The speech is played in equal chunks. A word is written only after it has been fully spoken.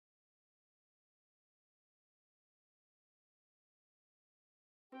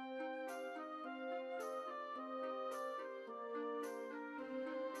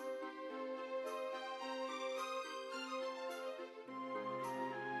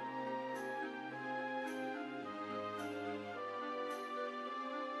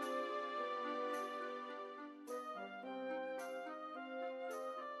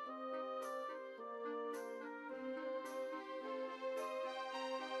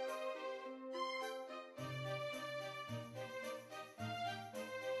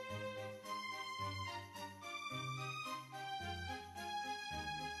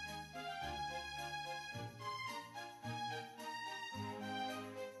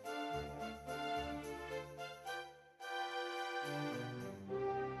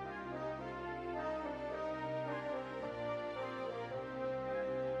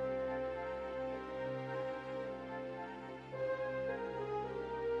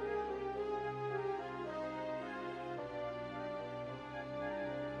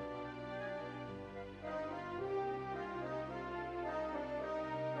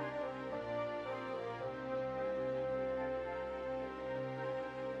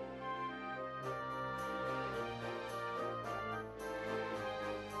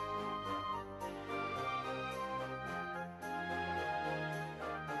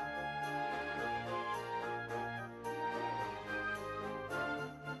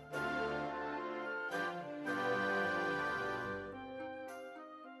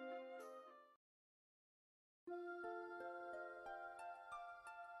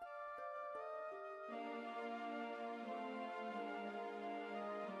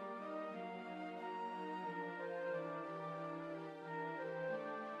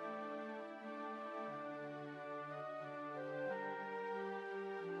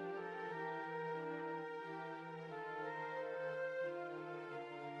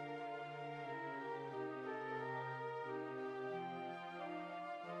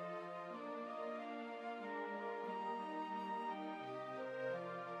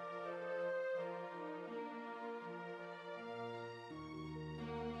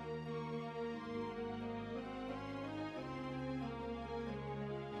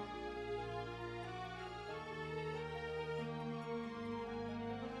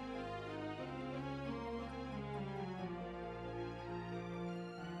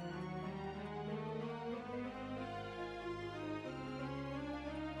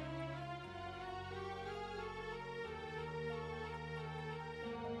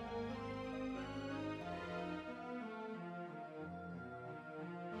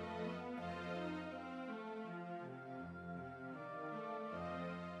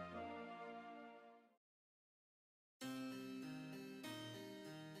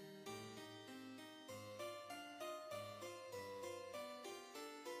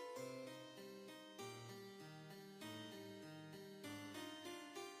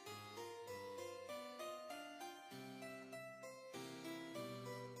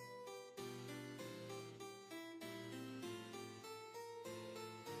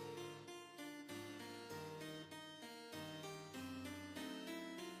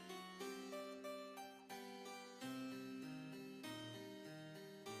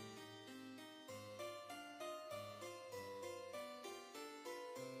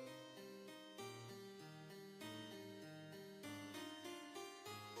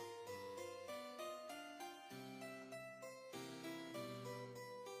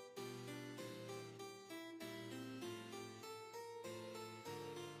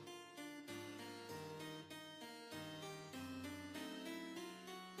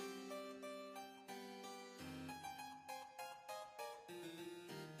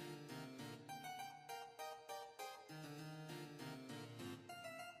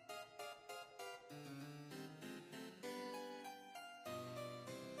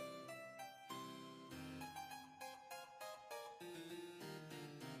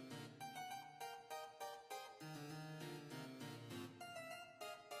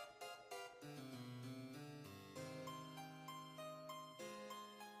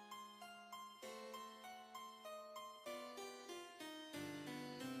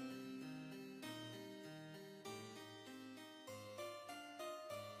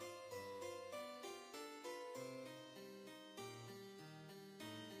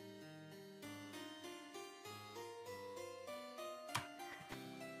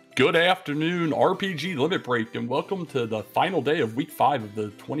Good afternoon, RPG Limit Break, and welcome to the final day of Week 5 of the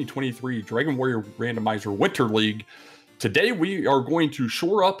 2023 Dragon Warrior Randomizer Winter League. Today we are going to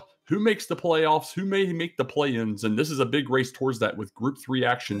shore up who makes the playoffs, who may make the play-ins, and this is a big race towards that with Group 3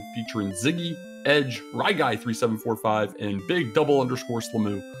 action featuring Ziggy, Edge, ryguy3745, and Big Double Underscore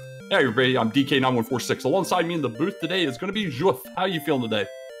Slamoo. Hey everybody, I'm DK9146. Alongside me in the booth today is going to be Juif. How are you feeling today?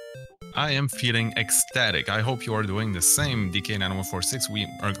 I am feeling ecstatic. I hope you are doing the same, DK9146. We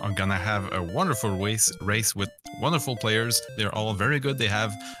are gonna have a wonderful race with wonderful players. They're all very good. They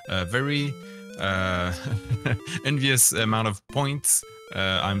have a very envious amount of points.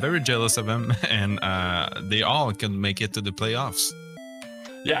 I'm very jealous of them, and they all can make it to the playoffs.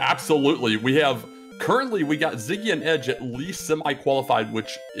 Yeah, absolutely. Currently, we got Ziggy and Edge at least semi-qualified,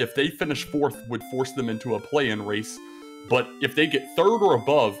 which if they finish 4th would force them into a play-in race. But if they get 3rd or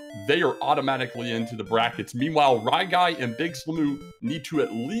above, they are automatically into the brackets. Meanwhile, ryguy and Big Slamoo need to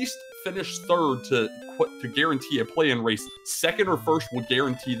at least finish 3rd to guarantee a play-in race. 2nd or 1st will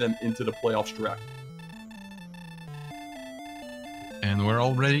guarantee them into the playoffs direct. And we're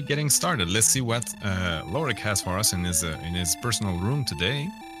already getting started. Let's see what Lorik has for us in his personal room today.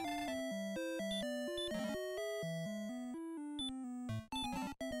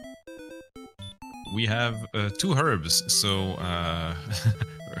 We have 2 herbs, so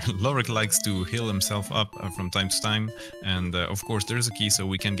Lorik likes to heal himself up from time to time, and of course there's a key so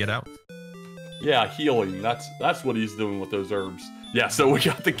we can get out. Yeah, healing. That's what he's doing with those herbs. Yeah, so we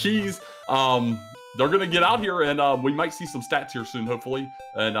got the keys. They're gonna get out here, and we might see some stats here soon, hopefully,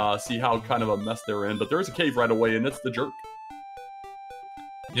 and see how kind of a mess they're in. But there's a cave right away, and it's the jerk.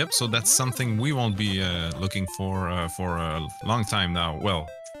 Yep. So that's something we won't be looking for a long time now. Well,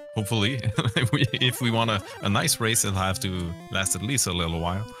 hopefully, if we want a nice race, it'll have to last at least a little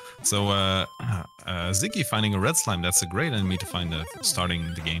while. So Ziggy finding a red slime, that's a great enemy to find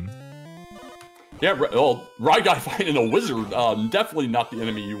starting the game. Yeah, well, ryguy finding a wizard, definitely not the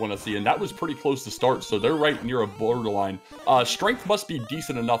enemy you want to see, and that was pretty close to start, so they're right near a borderline. Strength must be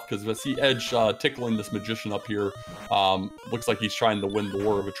decent enough, because I see Edge tickling this magician up here. Looks like he's trying to win the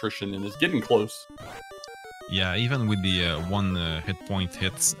war of attrition, and is getting close. Yeah, even with the 1 hit point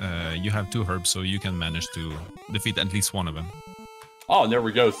hits, you have 2 herbs, so you can manage to defeat at least one of them. Oh, and there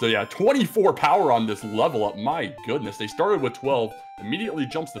we go. So yeah, 24 power on this level up. My goodness, they started with 12, immediately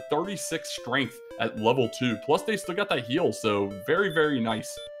jumps to 36 strength at level 2. Plus, they still got that heal, so very, very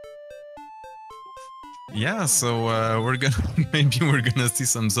nice. Yeah, so maybe we're gonna see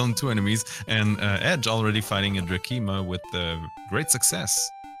some Zone 2 enemies, and Edge already fighting a Drakima with great success.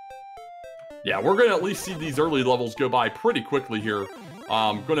 Yeah, we're gonna at least see these early levels go by pretty quickly here.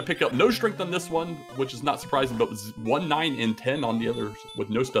 Gonna pick up no strength on this one, which is not surprising, but was 1, 9, and 10 on the others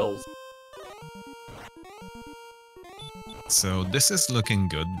with no spells. So this is looking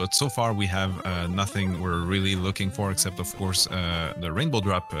good, but so far we have nothing we're really looking for, except of course the Rainbow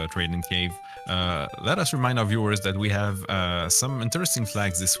Drop Trading Cave. Let us remind our viewers that we have some interesting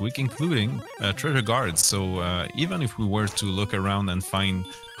flags this week, including treasure guards. So even if we were to look around and find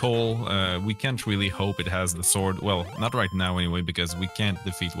coal, we can't really hope it has the sword. Well, not right now anyway, because we can't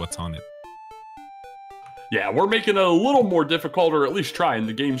defeat what's on it. Yeah, we're making it a little more difficult, or at least trying.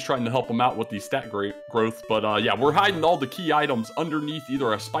 The game's trying to help them out with the stat growth. But yeah, we're hiding all the key items underneath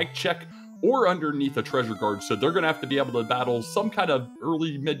either a spike check or underneath a treasure guard. So they're going to have to be able to battle some kind of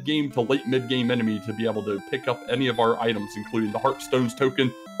early mid-game to late mid-game enemy to be able to pick up any of our items, including the Heartstones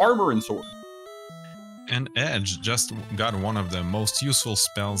token, armor, and sword. And Edge just got one of the most useful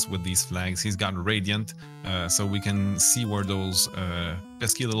spells with these flags. He's got Radiant, so we can see where those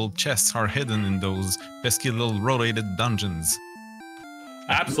pesky little chests are hidden in those pesky little rotated dungeons.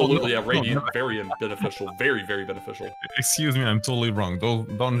 Absolutely, yeah, Radiant, very beneficial, very, very beneficial. Excuse me, I'm totally wrong. Those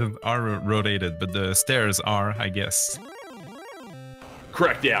dungeons are rotated, but the stairs are, I guess.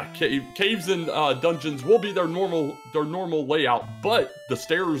 Correct, yeah. Caves and dungeons will be their normal layout, but the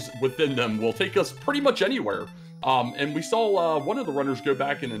stairs within them will take us pretty much anywhere. And we saw one of the runners go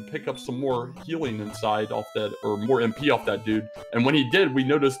back in and pick up some more healing inside off that, or more MP off that dude. And when he did, we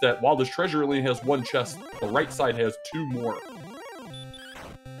noticed that while this treasure only has 1 chest, the right side has 2 more.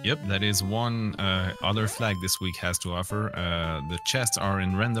 Yep, that is one other flag this week has to offer. The chests are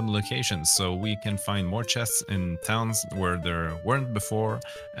in random locations, so we can find more chests in towns where there weren't before,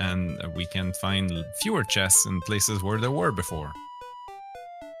 and we can find fewer chests in places where there were before.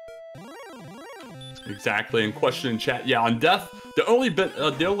 Exactly, and question in chat, yeah, on death, the only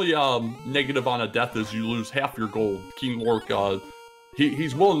negative on a death is you lose half your gold. King Lork,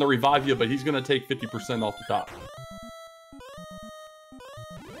 he's willing to revive you, but he's going to take 50% off the top.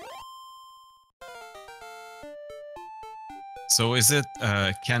 So is it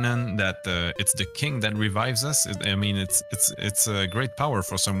canon that it's the king that revives us? I mean, it's a great power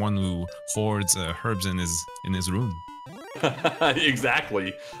for someone who hoards herbs in his room.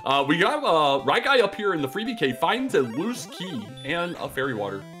 Exactly. We got Ryguy up here in the freebie cave finds a loose key and a fairy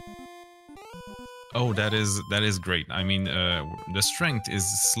water. Oh, that is great. I mean, the strength is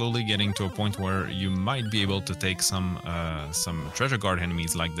slowly getting to a point where you might be able to take some treasure guard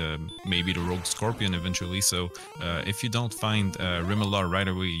enemies, like maybe the rogue scorpion eventually. So if you don't find Rimular right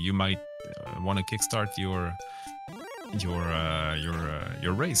away, you might want to kickstart your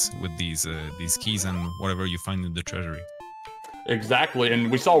race with these keys and whatever you find in the treasury. Exactly,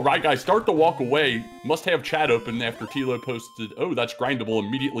 and we saw Ryguy start to walk away, must have chat open after Tilo posted, oh, that's grindable,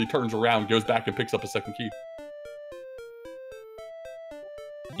 immediately turns around, goes back and picks up a second key.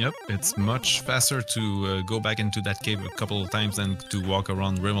 Yep, it's much faster to go back into that cave a couple of times than to walk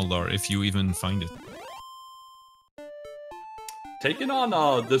around Rimular, if you even find it. Taking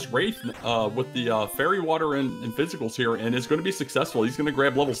on this Wraith with the Fairy Water and physicals here, and is going to be successful. He's going to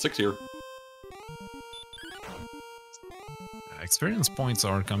grab level 6 here. Experience points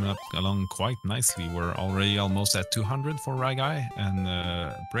are coming up along quite nicely. We're already almost at 200 for Ryguy,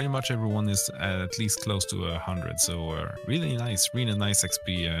 and pretty much everyone is at least close to 100. So really nice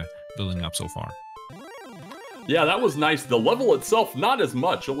XP building up so far. Yeah, that was nice. The level itself, not as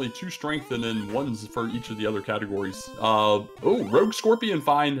much. Only 2 strength and then 1s for each of the other categories. Oh, Rogue Scorpion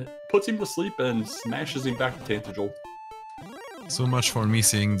find, puts him to sleep and smashes him back to Tantagel. So much for me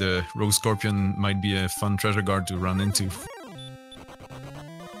seeing the Rogue Scorpion might be a fun treasure guard to run into.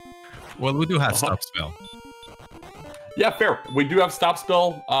 Well, we do have Stop Spell. Yeah, fair. We do have Stop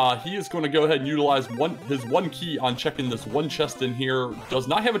Spell. He is going to go ahead and utilize his one key on checking this one chest in here. Does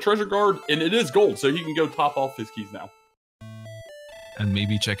not have a treasure guard, and it is gold, so he can go top off his keys now. And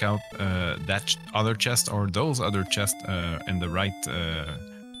maybe check out that other chest or those other chests in the right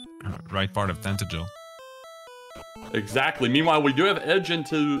part of Tantagel. Exactly. Meanwhile, we do have Edge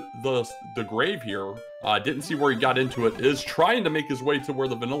into the grave here. Didn't see where he got into it. Is trying to make his way to where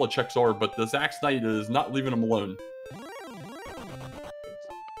the vanilla checks are, but the Zax Knight is not leaving him alone.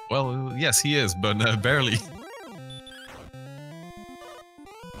 Well, yes, he is, but barely.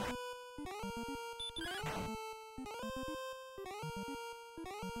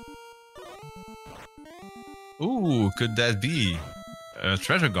 Ooh, could that be a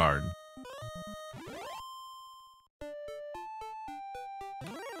treasure guard?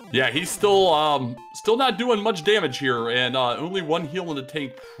 Yeah, he's still not doing much damage here, and only 1 heal in the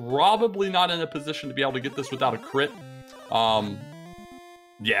tank. Probably not in a position to be able to get this without a crit.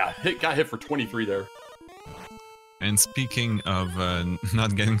 Yeah, got hit for 23 there. And speaking of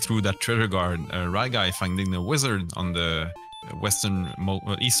not getting through that treasure guard, Ryguy finding the wizard on the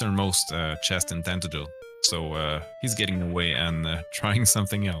easternmost chest in Tantagel. So he's getting away and trying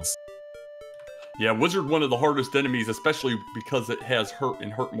something else. Yeah, Wizard, one of the hardest enemies, especially because it has hurt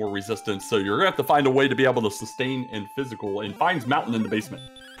and hurt more resistance. So you're going to have to find a way to be able to sustain and physical, and finds Mountain in the basement.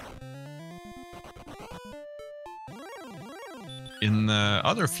 In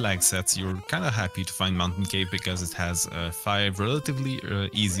other flag sets, you're kind of happy to find Mountain Cave because it has 5 relatively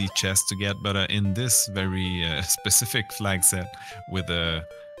easy chests to get, but in this very specific flag set with the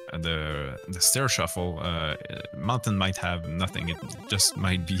stair shuffle, Mountain might have nothing. It just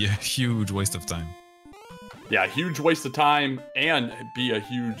might be a huge waste of time. Yeah, huge waste of time, and be a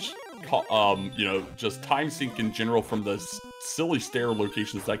huge, just time sink in general from the silly stair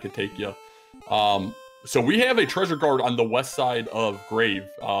locations that could take you. So we have a treasure guard on the west side of Grave,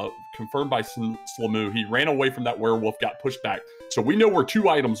 confirmed by Slamu. He ran away from that werewolf, got pushed back. So we know where 2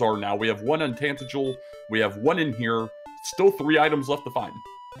 items are now. We have 1 on Tantagel, we have 1 in here. Still 3 items left to find.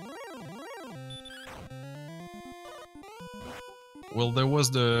 Well, there was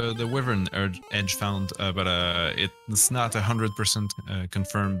the Wyvern Edge found, but it's not 100%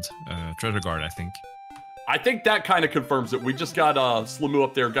 confirmed treasure guard, I think. I think that kind of confirms it. We just got Slamu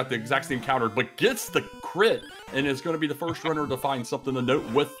up there, got the exact same counter, but gets the crit, and is going to be the first runner to find something to note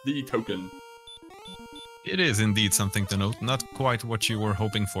with the token. It is indeed something to note. Not quite what you were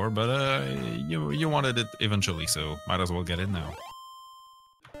hoping for, but you wanted it eventually, so might as well get it now.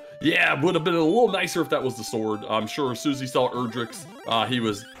 Yeah, it would have been a little nicer if that was the sword. I'm sure as soon as he saw Erdrix, he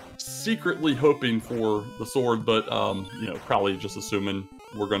was secretly hoping for the sword, but, probably just assuming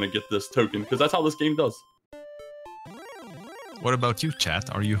we're going to get this token, because that's how this game does. What about you, chat?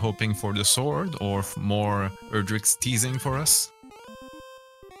 Are you hoping for the sword or more Erdrix teasing for us?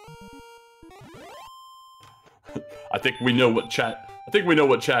 I think we know what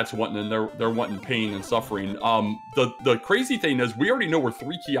chat's wanting, and they're wanting pain and suffering. The crazy thing is we already know where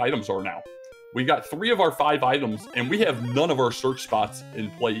 3 key items are now. We got 3 of our 5 items, and we have none of our search spots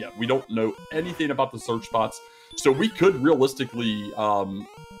in play yet. We don't know anything about the search spots, so we could realistically,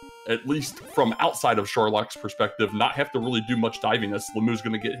 at least from outside of Sharlock's perspective, not have to really do much diving as Slamoo's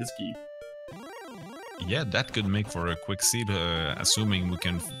going to get his key. Yeah, that could make for a quick seed, assuming we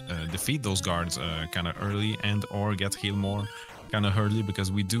can defeat those guards kind of early and or get heal more kind of early,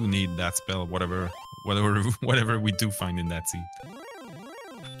 because we do need that spell, whatever we do find in that seed.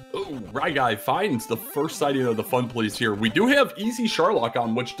 Oh, Ryguy finds the first sighting of the fun place here. We do have easy Sharlock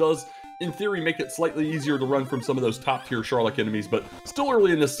on, which does, in theory, make it slightly easier to run from some of those top-tier Sharlock enemies, but still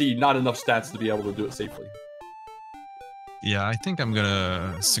early in the seed, not enough stats to be able to do it safely. Yeah, I think I'm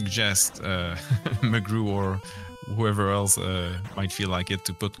gonna suggest McGrew or whoever else might feel like it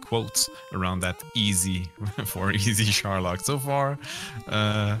to put quotes around that easy for easy Sharlock. So far,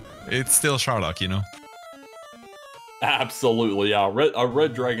 it's still Sharlock, you know? Absolutely, yeah. A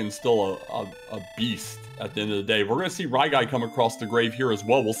red dragon's still a beast at the end of the day. We're going to see Ryguy come across the grave here as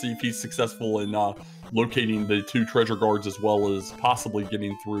well. We'll see if he's successful in locating the 2 treasure guards as well as possibly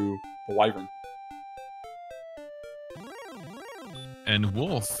getting through the wyvern. And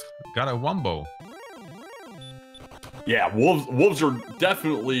Wolf got a wombo. Yeah, wolves are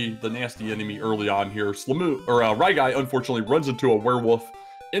definitely the nasty enemy early on here. Ryguy unfortunately runs into a werewolf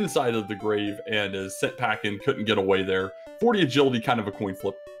inside of the grave and is sent packing, couldn't get away there. 40 agility, kind of a coin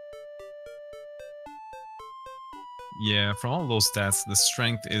flip. Yeah, from all those stats, the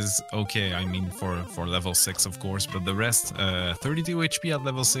strength is okay. I mean, for level 6, of course, but the rest, 32 HP at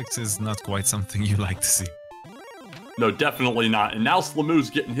level 6 is not quite something you like to see. No, definitely not. And now Slamoo's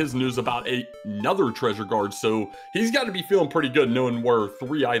getting his news about another treasure guard, so he's got to be feeling pretty good knowing where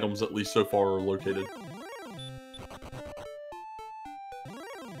 3 items at least so far are located.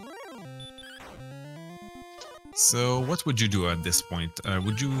 So what would you do at this point?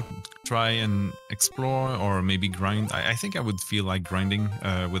 Would you try and explore or maybe grind? I think I would feel like grinding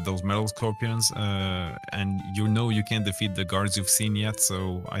with those metal scorpions, and you know you can't defeat the guards you've seen yet,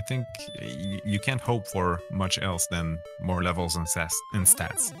 so I think you can't hope for much else than more levels and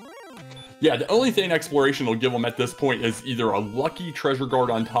stats. Yeah, the only thing exploration will give them at this point is either a lucky treasure guard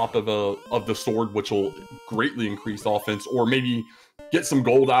on top of the sword, which will greatly increase offense, or maybe get some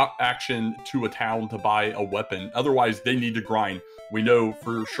gold action to a town to buy a weapon. Otherwise, they need to grind. We know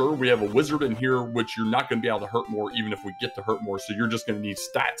for sure we have a wizard in here, which you're not going to be able to hurt more, even if we get to hurt more. So you're just going to need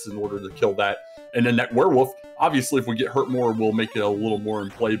stats in order to kill that. And then that werewolf, obviously, if we get hurt more, we'll make it a little more in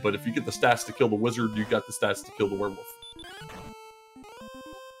play. But if you get the stats to kill the wizard, you got the stats to kill the werewolf.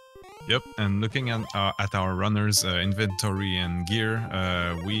 Yep, and looking at our runners' inventory and gear,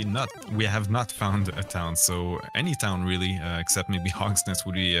 we have not found a town. So any town really, except maybe Hogsnest,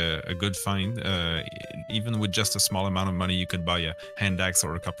 would be a good find. Even with just a small amount of money, you could buy a hand axe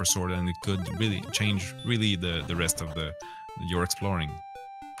or a copper sword, and it could really change the rest of your exploring.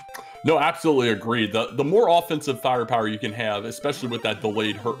 No, absolutely agree. The more offensive firepower you can have, especially with that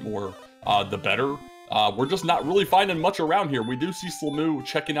delayed hurt more, the better. We're just not really finding much around here. We do see Slamoo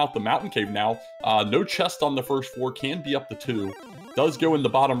checking out the mountain cave now. No chest on the first floor, can be up to 2. Does go in the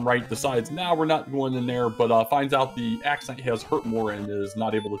bottom right, decides, nah, we're not going in there, but finds out the accent has hurt more and is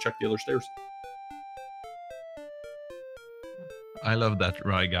not able to check the other stairs. I love that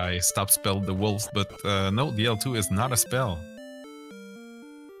Ryguy stop spelled the wolf, but no, the L2 is not a spell.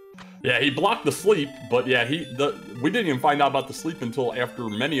 Yeah, he blocked the sleep, but yeah, we didn't even find out about the sleep until after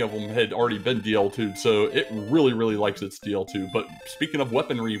many of them had already been DL2'd, so it really, really likes its DL2. But speaking of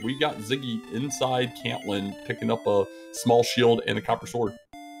weaponry, we got Ziggy inside Cantlin picking up a small shield and a copper sword.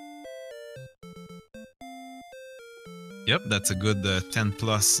 Yep, that's a good 10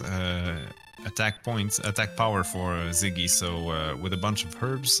 plus attack power for Ziggy, so with a bunch of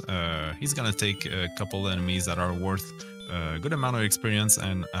herbs, he's gonna take a couple enemies that are worth a good amount of experience,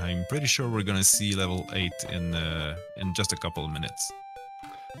 and I'm pretty sure we're gonna see level 8 in just a couple of minutes.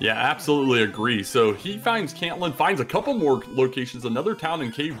 Yeah, absolutely agree. So he finds Cantlin, finds a couple more locations, another town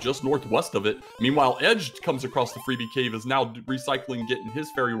and cave just northwest of it. Meanwhile, Edge comes across the freebie cave, is now recycling, getting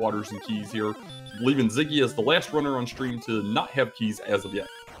his fairy waters and keys here, leaving Ziggy as the last runner on stream to not have keys as of yet.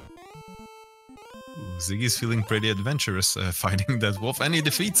 Ziggy's feeling pretty adventurous fighting that wolf, and he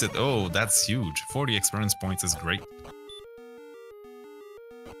defeats it. Oh, that's huge. 40 experience points is great.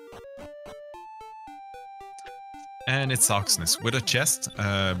 And it's Oxness with a chest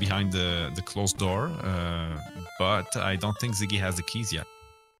behind the closed door, but I don't think Ziggy has the keys yet.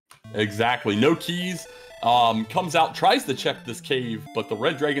 Exactly, no keys. Comes out, tries to check this cave, but the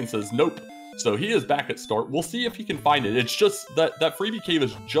red dragon says nope. So he is back at start. We'll see if he can find it. It's just that freebie cave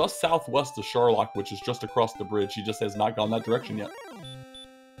is just southwest of Sharlock, which is just across the bridge. He just has not gone that direction yet.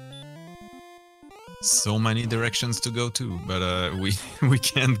 So many directions to go to, but we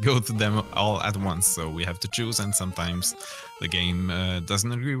can't go to them all at once, so we have to choose, and sometimes the game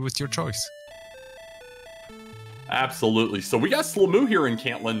doesn't agree with your choice. Absolutely. So we got Slamoo here in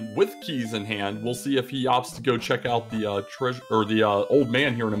Cantlin with keys in hand. We'll see if he opts to go check out the treasure or the old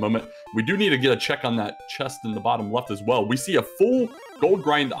man here in a moment. We do need to get a check on that chest in the bottom left as well. We see a full gold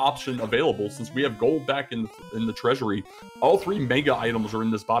grind option available since we have gold back in the treasury. All 3 mega items are in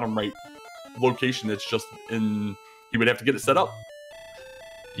this bottom right location. It's just in, he would have to get it set up.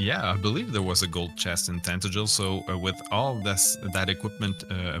 Yeah, I believe there was a gold chest in Tantagel, so with all that equipment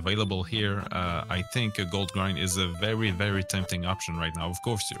available here, I think a gold grind is a very, very tempting option right now. Of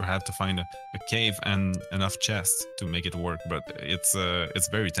course, you have to find a cave and enough chests to make it work, but it's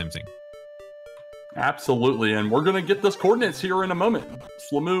very tempting. Absolutely, and we're going to get this coordinates here in a moment.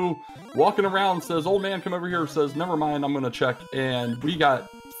 Slamoo walking around says, old man, come over here, says, never mind, I'm going to check, and we got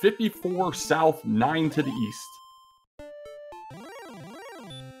 54 south, 9 to the east.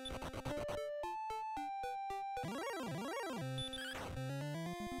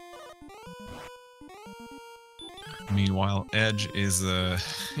 Meanwhile, Edge is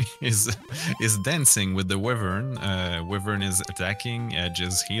is dancing with the Wyvern. Wyvern is attacking, Edge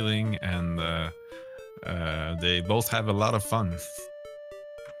is healing, and they both have a lot of fun.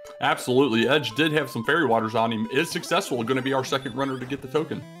 Absolutely. Edge did have some fairy waters on him. Is successful. Going to be our second runner to get the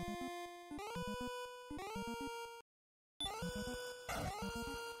token.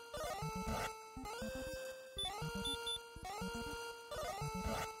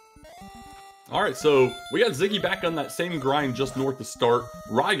 All right, so we got Ziggy back on that same grind just north of start.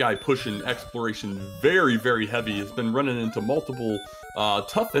 Ryguy pushing exploration very, very heavy. Has been running into multiple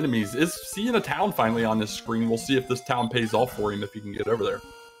tough enemies. Is seeing a town finally on this screen. We'll see if this town pays off for him if he can get over there.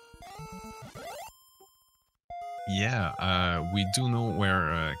 Yeah, we do know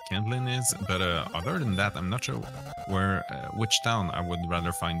where Cantlin is, but other than that, I'm not sure where which town I would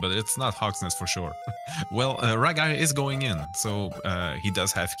rather find, but it's not Hawksnest for sure. Well, Ryguy is going in, so he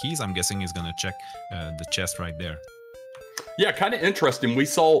does have keys. I'm guessing he's going to check the chest right there. Yeah, kind of interesting. We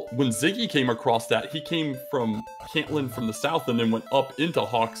saw when Ziggy came across that, he came from Cantlin from the south and then went up into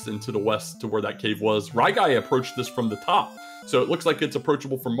Hawks into the west to where that cave was. Ryguy approached this from the top, so it looks like it's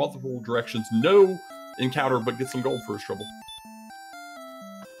approachable from multiple directions. No encounter, but get some gold for his trouble.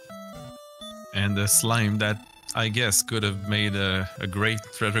 And the slime that I guess could have made a great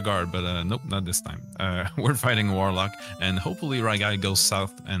treasure guard, but nope, not this time. We're fighting a Warlock, and hopefully Ryguy goes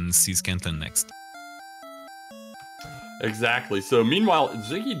south and sees Cantlin next. Exactly. So meanwhile,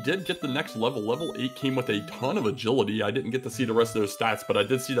 Ziggy did get the next level. Level 8 came with a ton of agility. I didn't get to see the rest of those stats, but I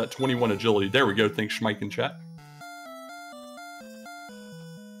did see that 21 agility. There we go. Thanks, Schmike in chat.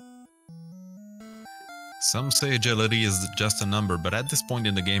 Some say agility is just a number, but at this point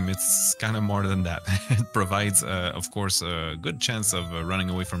in the game, it's kind of more than that. It provides, of course, a good chance of running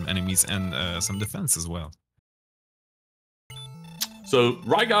away from enemies and some defense as well. So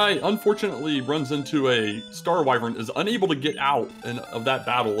Ryguy unfortunately runs into a Star Wyvern, is unable to get out of that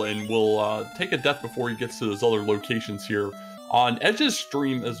battle, and will take a death before he gets to those other locations here. On Edge's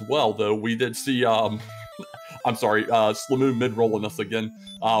stream as well, though, we did see, I'm sorry, Slamoo mid-rolling us again.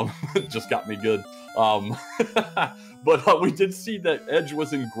 Just got me good. But we did see that Edge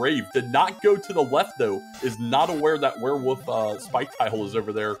was engraved. Did not go to the left, though. Is not aware that Werewolf spike tile is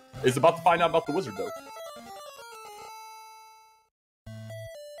over there. Is about to find out about the wizard, though.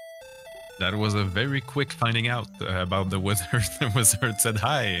 That was a very quick finding out about the wizard. The wizard said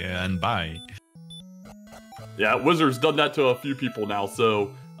hi and bye. Yeah, Wizard's done that to a few people now,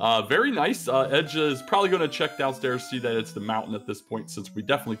 so very nice. Edge is probably going to check downstairs, see that it's the mountain at this point, since we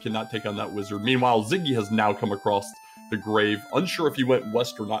definitely cannot take on that wizard. Meanwhile, Ziggy has now come across the grave. Unsure if he went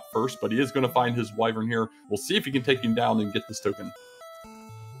west or not first, but he is going to find his wyvern here. We'll see if he can take him down and get this token.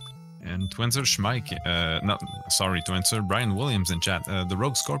 And to answer Schmike, to answer Brian Williams in chat, the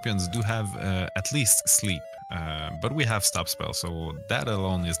Rogue Scorpions do have at least sleep, but we have stop spell, so that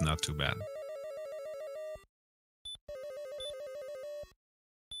alone is not too bad.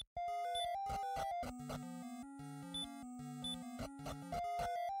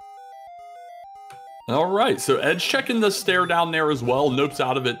 All right, so Edge checking the stair down there as well, nopes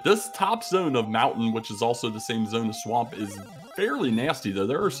out of it. This top zone of mountain, which is also the same zone of swamp, is fairly nasty, though.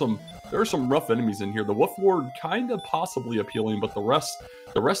 There are some rough enemies in here. The Wolf Lord kind of possibly appealing, but the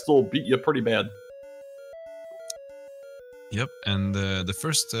rest will beat you pretty bad. Yep, and the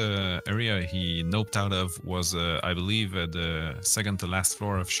first area he noped out of was, I believe, the second to last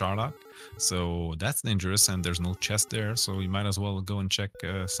floor of Sharlock. So that's dangerous, and there's no chest there, so you might as well go and check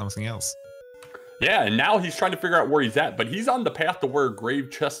something else. Yeah, and now he's trying to figure out where he's at, but he's on the path to where Grave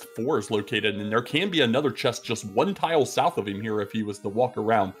Chest 4 is located, and there can be another chest just one tile south of him here if he was to walk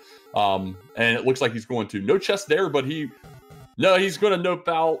around. And it looks like he's going to. No chest there, but he's going to nope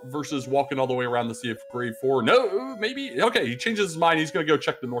out versus walking all the way around to see if Grave 4. No, maybe. Okay, he changes his mind. He's going to go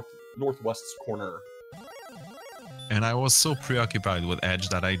check the northwest corner. And I was so preoccupied with Edge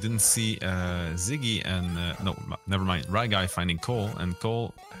that I didn't see Ziggy and... no, never mind. Ryguy finding Cole, and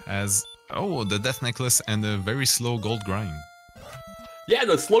Cole has... Oh, the death necklace and a very slow gold grind. Yeah,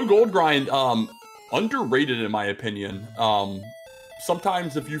 the slow gold grind, underrated in my opinion.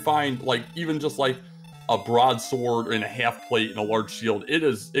 Sometimes if you find, like, even just like a broadsword and a half plate and a large shield,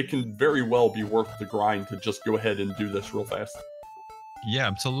 it can very well be worth the grind to just go ahead and do this real fast. Yeah,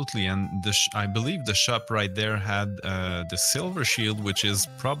 absolutely. And I believe the shop right there had the silver shield, which is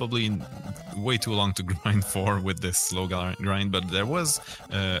probably way too long to grind for with this slow grind. But there was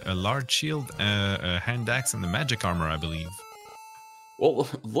a large shield, a hand axe, and the magic armor, I believe. Well,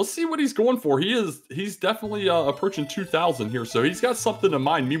 let's see what he's going for. He's definitely approaching 2,000 here, so he's got something in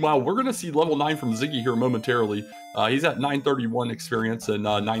mind. Meanwhile, we're going to see level 9 from Ziggy here momentarily. He's at 931 experience, and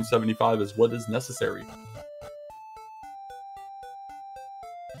 975 is what is necessary.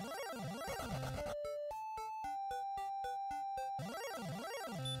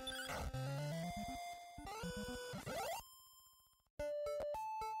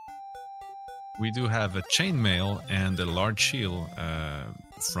 We do have a chainmail and a large shield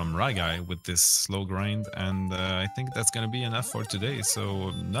from Ryguy with this slow grind, and I think that's going to be enough for today, so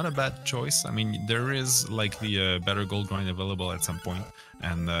not a bad choice. I mean, there is likely a better gold grind available at some point,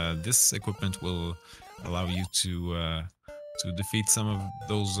 and this equipment will allow you to defeat some of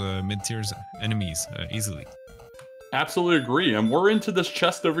those mid-tier enemies easily. Absolutely agree, and we're into this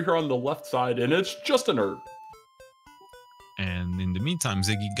chest over here on the left side, and it's just an herb. And in the meantime,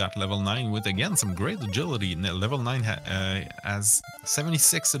 Ziggy got level 9 with, again, some great agility. Level 9 has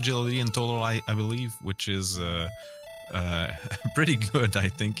 76 agility in total, I believe, which is pretty good. I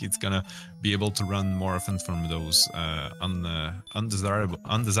think it's going to be able to run more often from those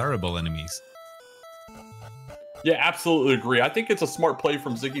undesirable enemies. Yeah, absolutely agree. I think it's a smart play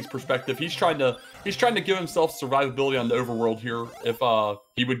from Ziggy's perspective. He's trying to give himself survivability on the overworld here. If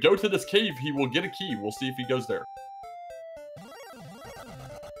he would go to this cave, he will get a key. We'll see if he goes there.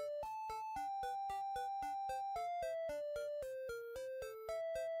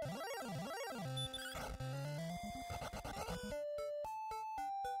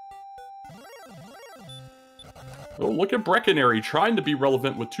 Oh, look at Breckenary trying to be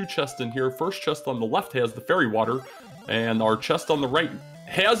relevant with two chests in here. First chest on the left has the fairy water, and our chest on the right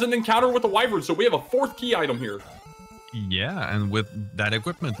has an encounter with the wyvern, so we have a fourth key item here. Yeah, and with that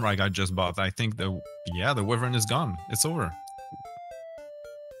equipment Ryguy just bought, I think the wyvern is gone. It's over.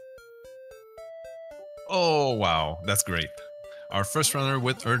 Oh, wow, that's great. Our first runner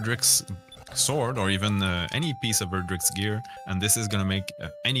with Erdrick's sword, or even any piece of Erdrick's gear, and this is going to make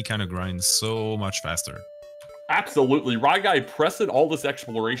any kind of grind so much faster. Absolutely. Ryguy pressing all this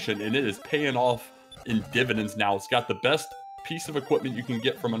exploration, and it is paying off in dividends now. It's got the best piece of equipment you can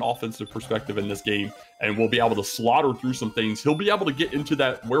get from an offensive perspective in this game, and we'll be able to slaughter through some things. He'll be able to get into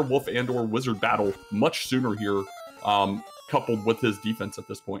that werewolf and or wizard battle much sooner here, coupled with his defense at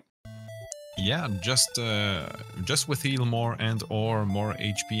this point. Yeah, just with heal more and or more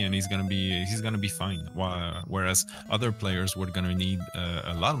HP, and he's gonna be fine. Whereas other players were gonna need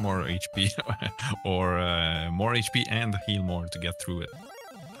a lot more HP or more HP and heal more to get through it.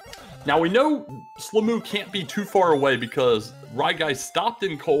 Now we know Slamoo can't be too far away because Ryguy stopped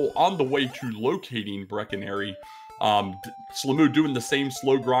in Cole on the way to locating Breckenary. Slamoo doing the same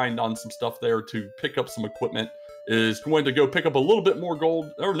slow grind on some stuff there to pick up some equipment. Is going to go pick up a little bit more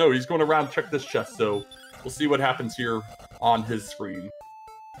gold. Or no, he's going around check this chest. So we'll see what happens here on his screen.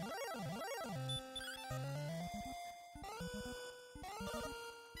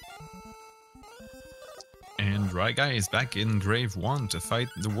 And Ryguy is back in Grave 1 to fight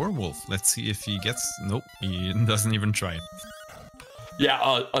the werewolf. Let's see if he gets... Nope, he doesn't even try it.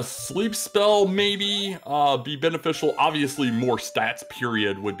 Yeah, a sleep spell maybe be beneficial. Obviously, more stats,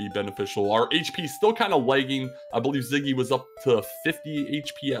 period, would be beneficial. Our HP is still kind of lagging. I believe Ziggy was up to 50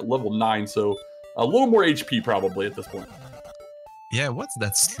 HP at level 9, so a little more HP probably at this point. Yeah, what's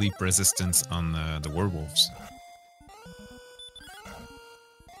that sleep resistance on the werewolves?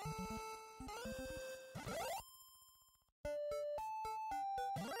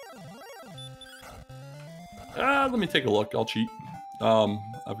 Let me take a look. I'll cheat.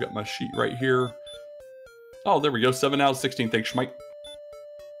 I've got my sheet right here. Oh, there we go. 7 out of 16. Thanks, Schmike.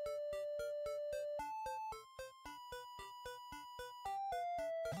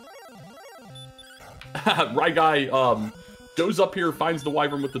 Ryguy goes up here, finds the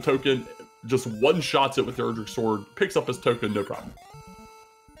Wyvern with the token, just one-shots it with the Erdrick Sword, picks up his token, no problem.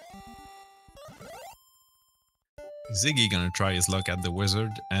 Ziggy gonna try his luck at the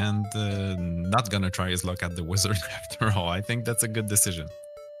wizard, and not gonna try his luck at the wizard after all. I think that's a good decision.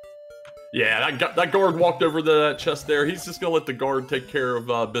 Yeah, that guard walked over to that chest there. He's just gonna let the guard take care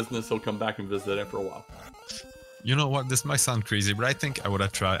of business. He'll come back and visit after a while. You know what? This might sound crazy, but I think I would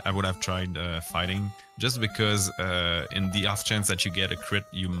have tried fighting, just because in the off chance that you get a crit,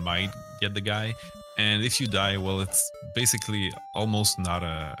 you might get the guy. And if you die, well, it's basically almost not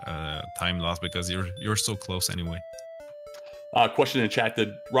a time loss because you're so close anyway. Question in chat,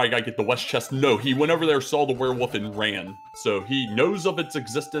 did Ryguy get the west chest? No, he went over there, saw the werewolf, and ran. So he knows of its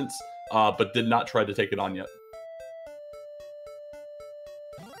existence, but did not try to take it on yet.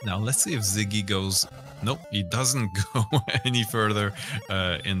 Now let's see if Ziggy goes... Nope, he doesn't go any further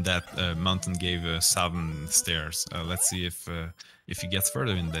in that mountain cave southern stairs. Let's see if he gets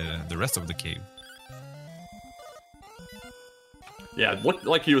further in the rest of the cave. Yeah, it looked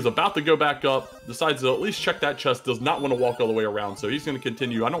like he was about to go back up, decides to at least check that chest, does not want to walk all the way around, so he's going to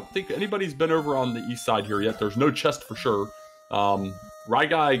continue. I don't think anybody's been over on the east side here yet. There's no chest for sure.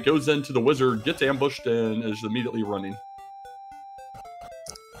 Ryguy goes into the wizard, gets ambushed, and is immediately running.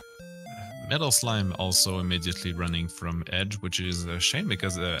 Metal Slime also immediately running from Edge, which is a shame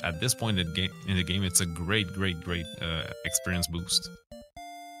because at this point in the game, it's a great experience boost.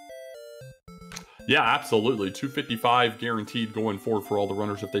 Yeah, absolutely. 255 guaranteed going forward for all the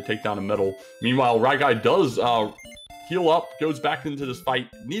runners if they take down a metal. Meanwhile, Ryguy does heal up, goes back into this fight.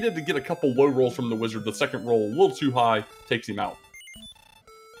 Needed to get a couple low rolls from the wizard. The second roll, a little too high, takes him out.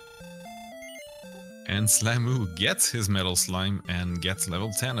 And Slamu gets his Metal Slime and gets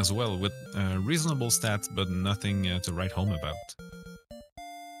level 10 as well with reasonable stats, but nothing to write home about.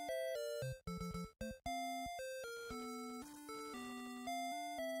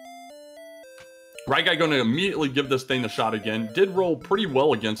 Ryguy going to immediately give this thing a shot again. Did roll pretty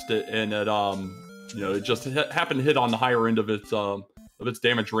well against it, and it, you know, it just happened to hit on the higher end of its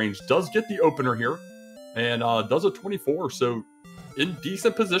damage range. Does get the opener here, and does a 24. So in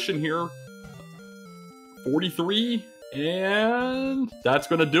decent position here. 43, and that's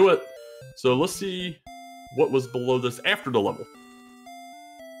going to do it. So let's see what was below this after the level.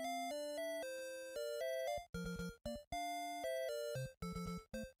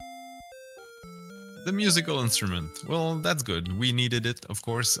 The musical instrument. Well, that's good. We needed it, of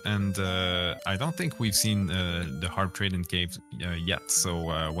course, and I don't think we've seen the harp trade-in cave yet.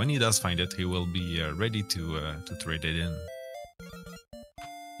 So when he does find it, he will be ready to trade it in.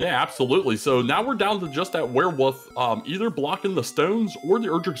 Yeah, absolutely. So now we're down to just that werewolf, either blocking the stones or the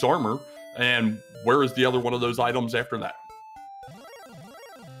Erdrick's armor. And where is the other one of those items after that?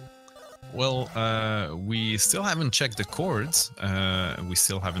 Well, we still haven't checked the chords. We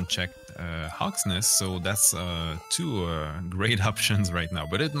still haven't checked Hawksness, so that's two great options right now.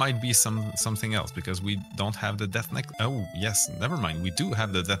 But it might be something else because we don't have the death necklace. Oh, yes, never mind. We do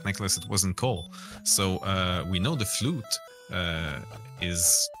have the death necklace. It wasn't coal. So we know the flute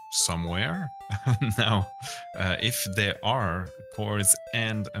is somewhere. Now, if there are chords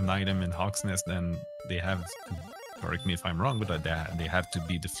and an item in Hawksness, then they have... Correct me if I'm wrong, but they have to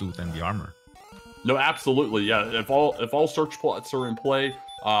be the flute and the armor. No, absolutely, yeah. If all search plots are in play,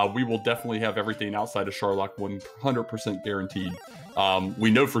 we will definitely have everything outside of Sharlock 100% guaranteed.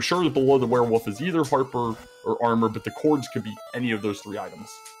 We know for sure that below the werewolf is either Harper or armor, but the chords could be any of those three items.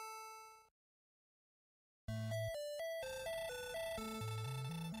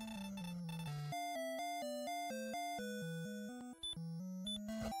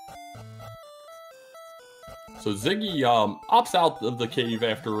 So Ziggy opts out of the cave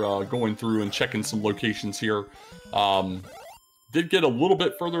after going through and checking some locations here. Did get a little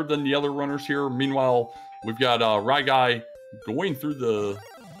bit further than the other runners here. Meanwhile, we've got Ryguy going through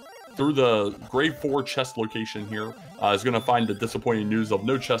the grave 4 chest location here. Is going to find the disappointing news of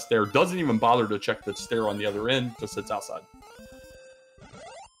no chest there. Doesn't even bother to check the stair on the other end. Just sits outside.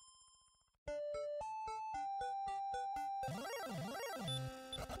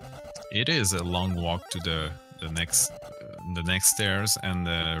 It is a long walk to the next stairs, and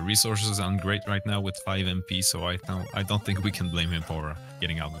the resources aren't great right now with 5 MP, so I don't think we can blame him for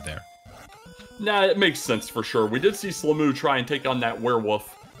getting out of there. Nah, it makes sense for sure. We did see Slamu try and take on that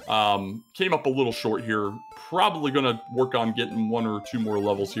werewolf. Came up a little short here. Probably going to work on getting 1 or 2 more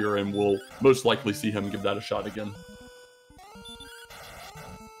levels here, and we'll most likely see him give that a shot again.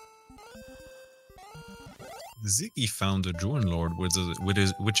 Ziggy found a Druid Lord,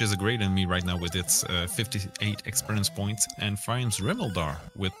 which is a great enemy right now with its 58 experience points, and finds Remeldar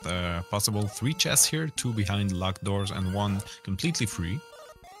with possible 3 chests here, 2 behind locked doors and 1 completely free.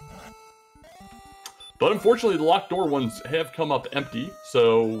 But unfortunately, the locked door ones have come up empty,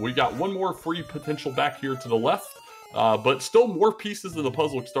 so we got 1 more free potential back here to the left, but still more pieces of the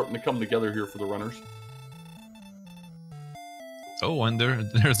puzzle starting to come together here for the runners. Oh, and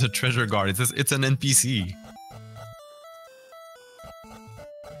there's a treasure guard. It's an NPC.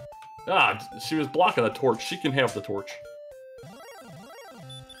 Ah, she was blocking a torch. She can have the torch.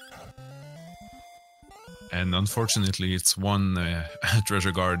 And unfortunately, it's one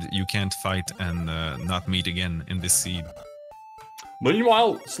treasure guard you can't fight and not meet again in this seed.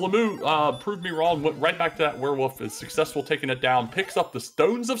 Meanwhile, Slamu proved me wrong, went right back to that werewolf, is successful taking it down, picks up the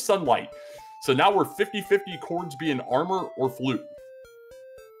Stones of Sunlight. So now we're 50-50 chords being armor or flute.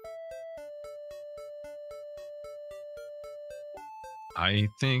 I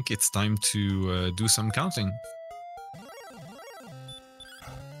think it's time to do some counting.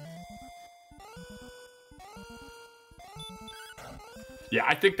 Yeah,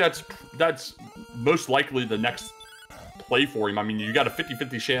 I think that's most likely the next play for him. I mean, you got a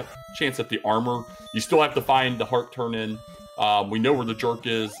 50-50 chance at the armor. You still have to find the heart turn in. We know where the jerk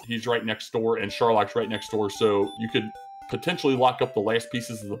is. He's right next door, and Sharlock's right next door. So you could potentially lock up the last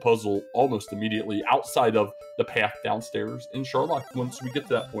pieces of the puzzle almost immediately outside of the path downstairs in Sharlock once we get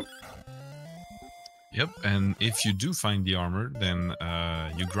to that point. Yep, and if you do find the armor, then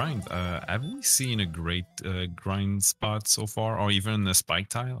you grind. Have we seen a great grind spot so far, or even a spike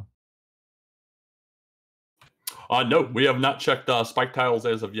tile? No, we have not checked spike tiles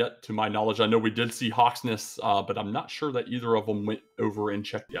as of yet, to my knowledge. I know we did see Hawksness, but I'm not sure that either of them went over and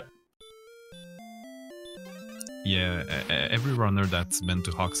checked yet. Yeah, every runner that's been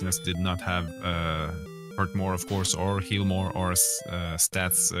to Hawksness did not have hurt more, of course, or heal more, or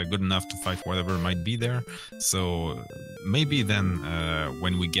stats good enough to fight whatever might be there. So maybe then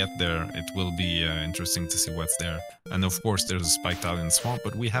when we get there, it will be interesting to see what's there. And of course, there's a spike tile in Swamp,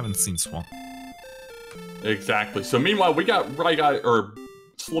 but we haven't seen Swamp. Exactly. So meanwhile, we got Ryguy, or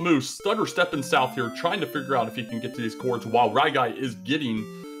Slamu, stutter stepping south here, trying to figure out if he can get to these chords while Ryguy is getting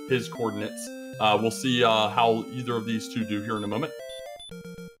his coordinates. We'll see how either of these two do here in a moment.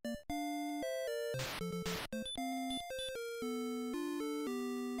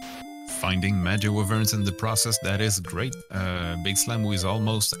 Finding Magic Wyverns in the process, that is great. Big Slamu is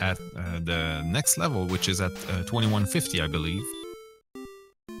almost at the next level, which is at 2150, I believe.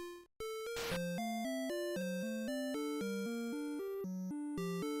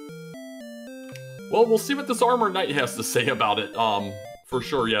 Well, we'll see what this Armor Knight has to say about it. For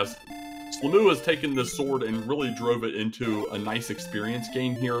sure, yes. Slamu has taken this sword and really drove it into a nice experience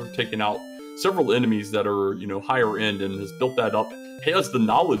gain here, taking out several enemies that are, you know, higher end, and has built that up. He has the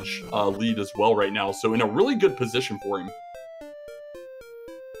knowledge lead as well right now, so in a really good position for him.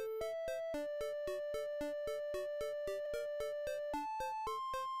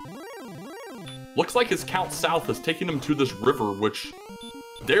 Looks like his count south is taking him to this river, which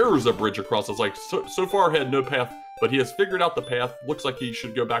there's a bridge across. It's like so far had no path, but he has figured out the path. Looks like he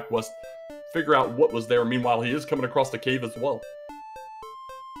should go back west, figure out what was there. Meanwhile, he is coming across the cave as well.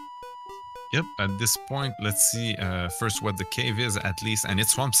 Yep, at this point, let's see first what the cave is at least, and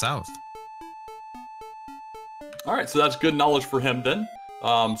it's Swamp South. All right, so that's good knowledge for him then.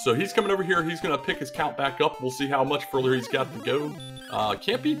 So he's coming over here. He's going to pick his count back up. We'll see how much further he's got to go.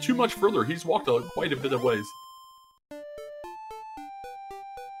 Can't be too much further. He's walked quite a bit of ways.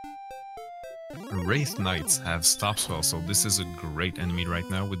 Wraith Knights have Stopspell, so this is a great enemy right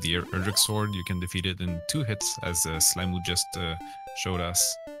now. With the Erdrick Sword, you can defeat it in 2 hits, as Slamu just showed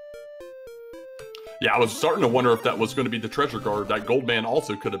us. Yeah, I was starting to wonder if that was going to be the treasure guard. That gold man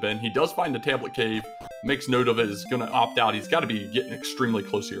also could have been. He does find the tablet cave, makes note of it, is going to opt out. He's got to be getting extremely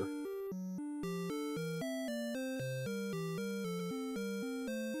close here.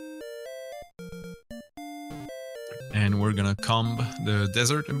 And we're gonna comb the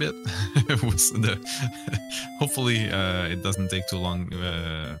desert a bit. Hopefully it doesn't take too long.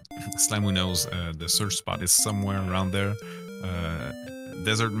 Slamu knows the search spot is somewhere around there.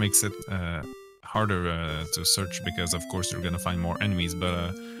 Desert makes it harder to search because of course you're gonna find more enemies,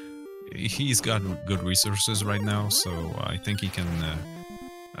 but he's got good resources right now, so I think he can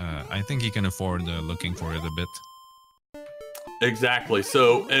afford looking for it a bit. Exactly.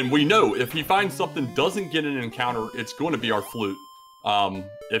 So, and we know if he finds something, doesn't get an encounter, it's going to be our flute.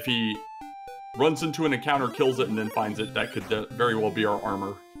 If he runs into an encounter, kills it, and then finds it, that could very well be our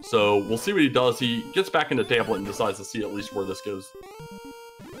armor. So we'll see what he does. He gets back into tablet and decides to see at least where this goes.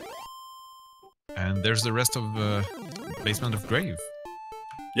 And there's the rest of Basement of Grave.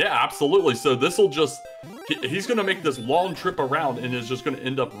 Yeah, absolutely. So this will just... He's going to make this long trip around and is just going to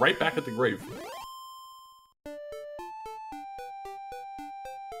end up right back at the grave.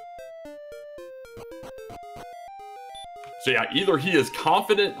 So yeah, either he is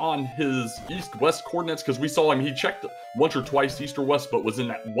confident on his east-west coordinates, because we saw him, he checked once or twice east or west, but was in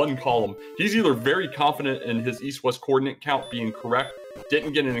that one column. He's either very confident in his east-west coordinate count being correct,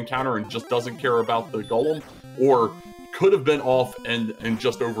 didn't get an encounter and just doesn't care about the golem, or could have been off and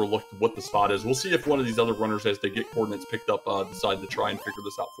just overlooked what the spot is. We'll see if one of these other runners, as they get coordinates picked up, decide to try and figure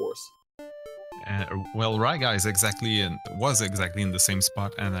this out for us. Well, Ryguy was exactly in the same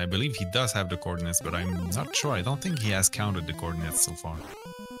spot, and I believe he does have the coordinates, but I'm not sure. I don't think he has counted the coordinates so far.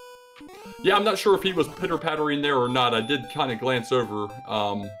 Yeah, I'm not sure if he was pitter-pattering there or not. I did kind of glance over,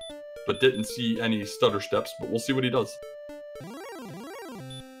 but didn't see any stutter steps, but we'll see what he does.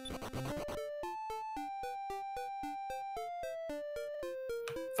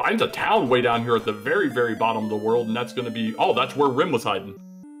 Finds a town way down here at the very, very bottom of the world, and that's going to be... Oh, that's where Rim was hiding.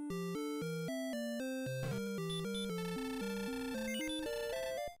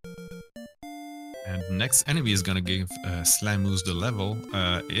 And the next enemy is gonna give Slamoose the level.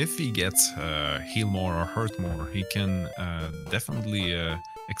 If he gets heal more or hurt more, he can definitely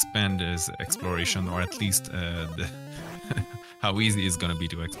expand his exploration, or at least how easy it's gonna be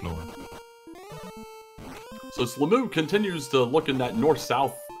to explore. So Slamoo continues to look in that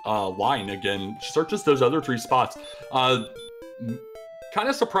north-south line again, searches those other three spots. Kind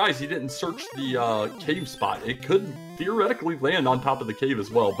of surprised he didn't search the cave spot. It could theoretically land on top of the cave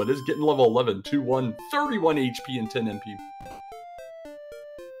as well, but is getting level 11, 2-1, 31 HP and 10 MP.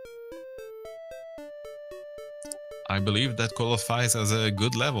 I believe that qualifies as a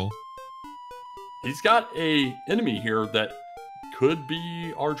good level. He's got a enemy here that could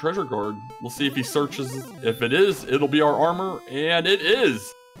be our treasure guard. We'll see if he searches. If it is, it'll be our armor, and it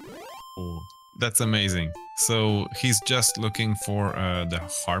is. Oh, that's amazing. So he's just looking for the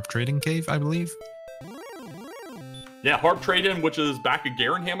harp trading cave, I believe. Yeah, harp trade-in, which is back at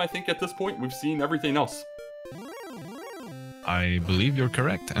Garenham, I think, at this point. We've seen everything else. I believe you're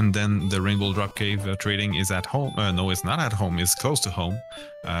correct. And then the Rainbow Drop Cave trading is at home. No, it's not at home. It's close to home.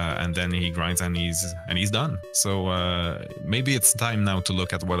 And then he grinds and he's done. So maybe it's time now to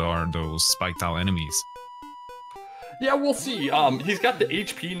look at what are those spike tile enemies. Yeah, we'll see. He's got the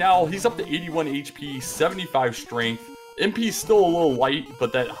HP now. He's up to 81 HP, 75 strength. MP's still a little light,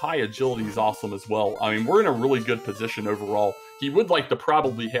 but that high agility is awesome as well. I mean, we're in a really good position overall. He would like to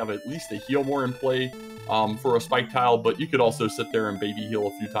probably have at least a heal more in play for a spike tile, but you could also sit there and baby heal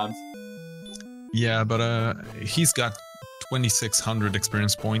a few times. Yeah, but he's got 2,600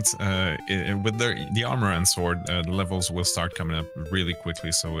 experience points. With the armor and sword, the levels will start coming up really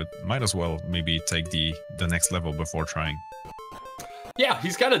quickly, so it might as well maybe take the next level before trying. Yeah,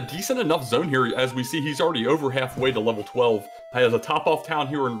 he's got a decent enough zone here. As we see, he's already over halfway to level 12. He has a top-off town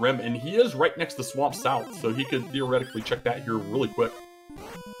here in Rim, and he is right next to Swamp South, so he could theoretically check that here really quick.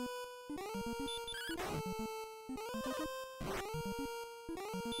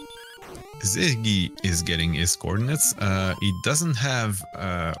 Ziggy is getting his coordinates. He doesn't have...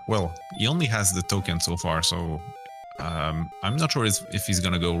 well, he only has the token so far, so... I'm not sure if he's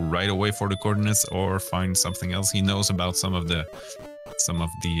gonna go right away for the coordinates or find something else. He knows about some of the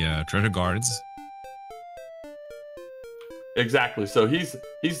treasure guards. Exactly. So he's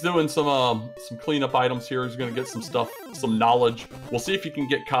doing some cleanup items here. He's going to get some stuff, some knowledge. We'll see if he can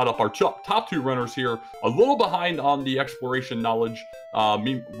get caught up. Our top two runners here, a little behind on the exploration knowledge. I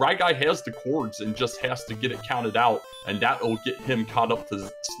mean, Ryguy has the chords and just has to get it counted out, and that will get him caught up to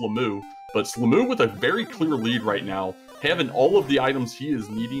Slamoo. But Slamoo with a very clear lead right now, having all of the items he is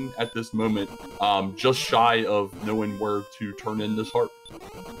needing at this moment, just shy of knowing where to turn in this harp.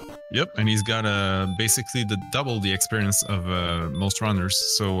 Yep, and he's got basically double the experience of most runners,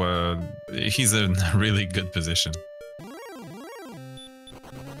 so he's in a really good position.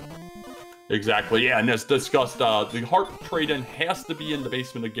 Exactly, yeah, and as discussed, the harp trade-in has to be in the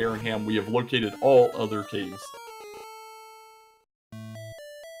basement of Garenham. We have located all other caves.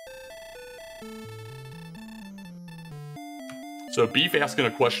 So Beef asking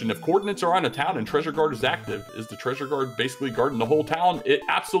a question, if coordinates are on a town and treasure guard is active, is the treasure guard basically guarding the whole town? It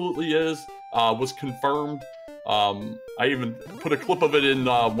absolutely is, was confirmed. I even put a clip of it in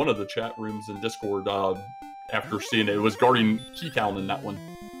one of the chat rooms in Discord after seeing it. It was guarding Keytown in that one.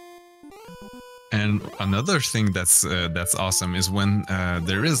 And another thing that's awesome is when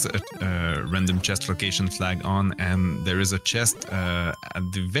there is a random chest location flag on, and there is a chest at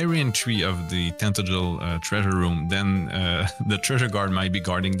the very entry of the Tentacle treasure room, then the treasure guard might be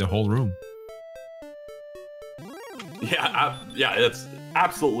guarding the whole room. Yeah, it's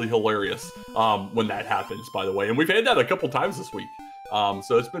absolutely hilarious when that happens, by the way. And we've had that a couple times this week.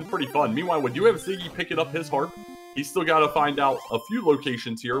 So it's been pretty fun. Meanwhile, we do have Ziggy picking up his harp. He's still got to find out a few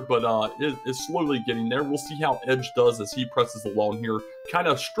locations here, but is slowly getting there. We'll see how Edge does as he presses along here. Kind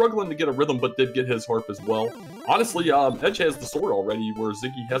of struggling to get a rhythm, but did get his harp as well. Honestly, Edge has the sword already, where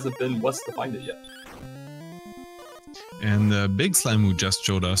Ziggy hasn't been west to find it yet. And Big Slam, who just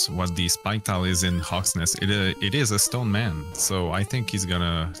showed us what the spike tile is in Hawk's Nest, it is a stone man, so I think he's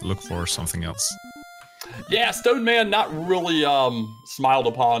gonna look for something else. Yeah, Stone Man not really smiled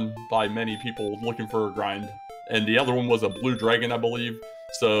upon by many people looking for a grind. And the other one was a blue dragon, I believe.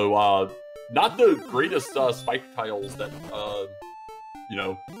 So, not the greatest spike tiles that, you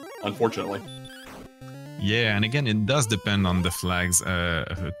know, unfortunately. Yeah, and again, it does depend on the flags.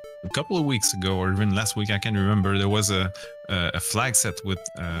 A couple of weeks ago, or even last week, I can remember, there was a flag set with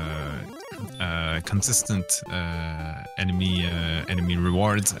consistent enemy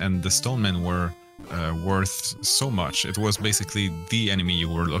rewards, and the stonemen were worth so much. It was basically the enemy you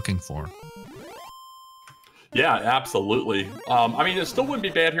were looking for. Yeah, absolutely. I mean, it still wouldn't be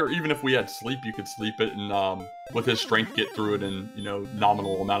bad here. Even if we had sleep, you could sleep it and with his strength get through it in, you know,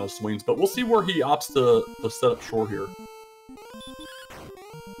 nominal amount of swings. But we'll see where he opts to set up shore here.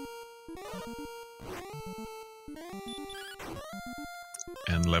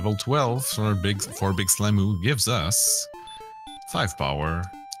 And level 12 for Big Slamu gives us 5 power,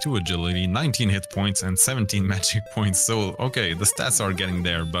 2 agility, 19 hit points, and 17 magic points. So, okay, the stats are getting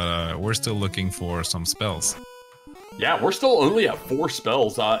there, but we're still looking for some spells. Yeah, we're still only at 4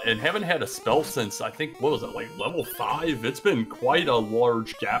 spells, and haven't had a spell since, I think, what was it, like level 5? It's been quite a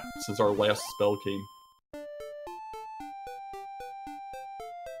large gap since our last spell came.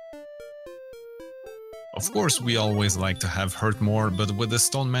 Of course, we always like to have hurt more, but with the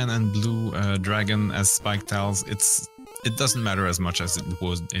Stone Man and Blue Dragon as spike tiles, it doesn't matter as much as it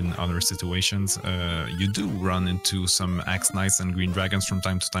was in other situations. You do run into some Axe Knights and Green Dragons from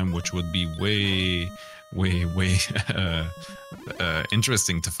time to time, which would be way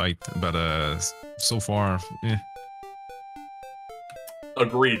interesting to fight, but so far, eh.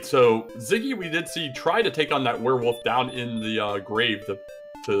 Agreed. So Ziggy, we did see try to take on that werewolf down in the grave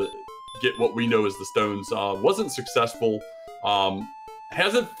to get what we know as the stones. Wasn't successful.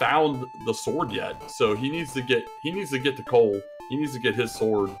 Hasn't found the sword yet, so he needs to get to Cole. He needs to get his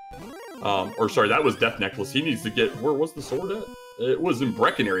sword. Or sorry, that was Death Necklace. He needs to get, where was the sword at? It was in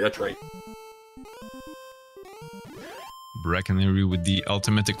Breckenary, that's right. Breckenary with the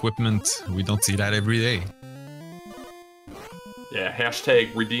ultimate equipment. We don't see that every day. Yeah,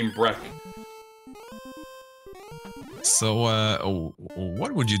 hashtag redeem Breck. So,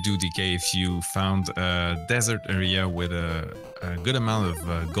 what would you do, DK, if you found a desert area with a good amount of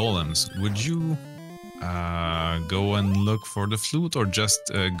golems? Would you go and look for the flute, or just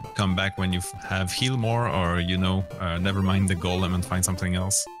come back when you have heal more, or, you know, never mind the golem and find something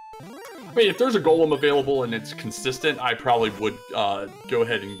else? I mean, if there's a golem available and it's consistent, I probably would go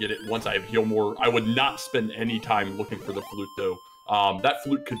ahead and get it once I have heal more. I would not spend any time looking for the flute, though. That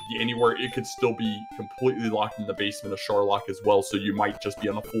flute could be anywhere. It could still be completely locked in the basement of Sharlock as well, so you might just be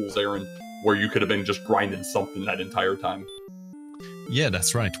on a fool's errand where you could have been just grinding something that entire time. Yeah,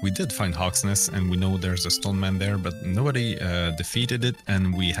 that's right. We did find Hawk's Nest, and we know there's a stone man there, but nobody defeated it,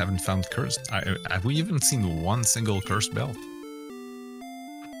 and we haven't found cursed. Have we even seen one single cursed belt?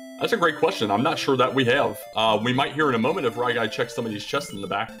 That's a great question. I'm not sure that we have. We might hear in a moment if Ryguy checks some of these chests in the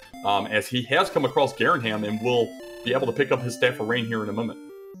back, as he has come across Garanham and will be able to pick up his Staff of Rain here in a moment.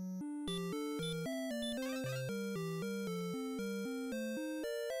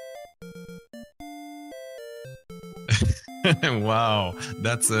 Wow,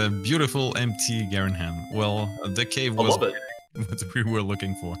 that's a beautiful empty Garanham. Well, the cave was what we were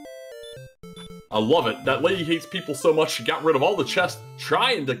looking for. I love it. That lady hates people so much she got rid of all the chests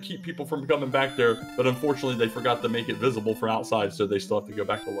trying to keep people from coming back there, but unfortunately they forgot to make it visible from outside, so they still have to go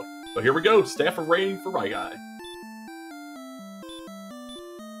back to look. But here we go, Staff of Rain for Ryguy.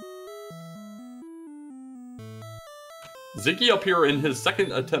 Ziggy up here in his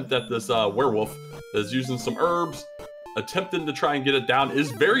second attempt at this werewolf is using some herbs, attempting to try and get it down.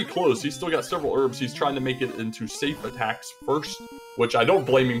 Is very close. He's still got several herbs. He's trying to make it into safe attacks first, which I don't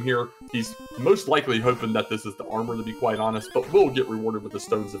blame him here. He's most likely hoping that this is the armor, to be quite honest, but will get rewarded with the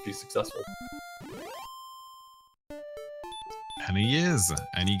stones if he's successful. And he is,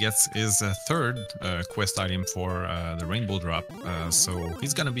 and he gets his third quest item for the Rainbow Drop, so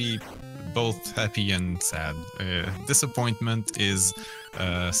he's gonna be both happy and sad. Disappointment is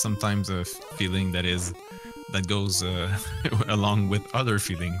sometimes a feeling that goes along with other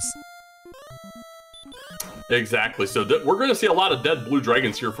feelings. Exactly. So we're going to see a lot of dead blue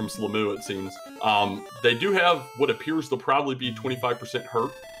dragons here from Slamu, it seems. They do have what appears to probably be 25%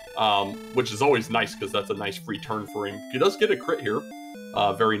 hurt, which is always nice because that's a nice free turn for him. He does get a crit here.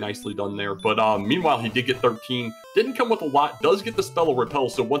 Very nicely done there. But meanwhile, he did get 13. Didn't come with a lot. Does get the spell of Repel.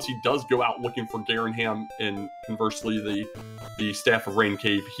 So once he does go out looking for Garenham and conversely the Staff of Rain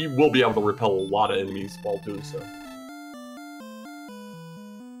Cave, he will be able to repel a lot of enemies while doing so.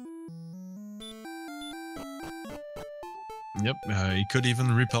 Yep, he could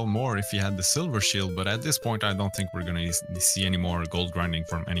even repel more if he had the silver shield, but at this point I don't think we're going to see any more gold grinding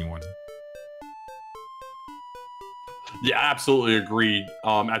from anyone. Yeah, absolutely agreed.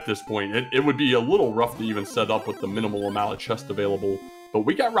 At this point, it would be a little rough to even set up with the minimal amount of chest available. But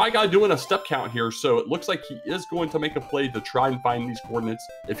we got Ryguy doing a step count here, so it looks like he is going to make a play to try and find these coordinates.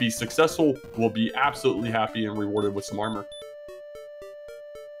 If he's successful, we'll be absolutely happy and rewarded with some armor.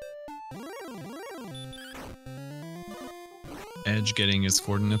 Edge getting his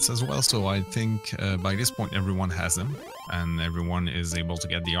coordinates as well, so I think by this point everyone has them, and everyone is able to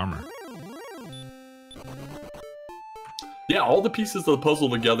get the armor. Yeah, all the pieces of the puzzle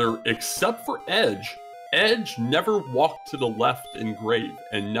together, except for Edge. Edge never walked to the left in Grave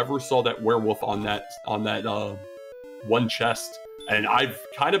and never saw that werewolf on that one chest. And I've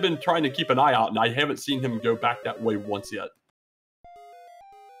kind of been trying to keep an eye out, and I haven't seen him go back that way once yet.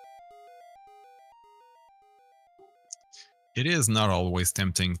 It is not always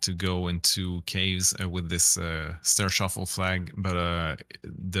tempting to go into caves with this stair shuffle flag, but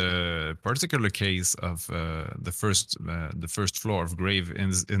the particular case of the first floor of Grave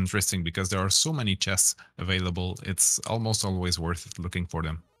is interesting because there are so many chests available. It's almost always worth it looking for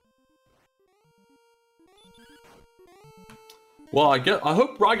them. Well, I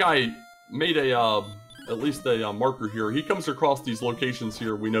hope Ryguy made at least a marker here. He comes across these locations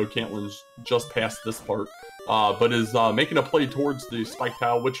here. We know Cantlin's just past this part, but is making a play towards the spike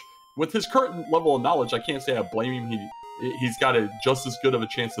tile, which with his current level of knowledge, I can't say I blame him. He's got just as good of a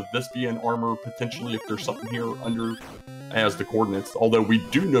chance of this being armor, potentially, if there's something here under as the coordinates. Although we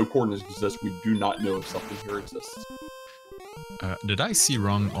do know coordinates exist, we do not know if something here exists. Did I see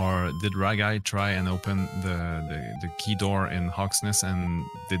wrong, or did Ryguy try and open the key door in Hawksness and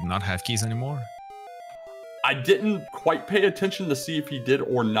did not have keys anymore? I didn't quite pay attention to see if he did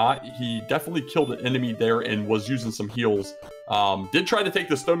or not. He definitely killed an enemy there and was using some heals. Did try to take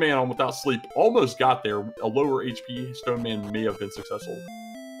the Stone Man on without sleep. Almost got there. A lower HP Stone Man may have been successful.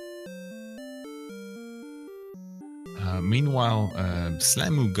 Meanwhile,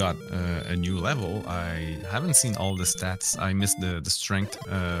 Slamu got a new level. I haven't seen all the stats. I missed the strength,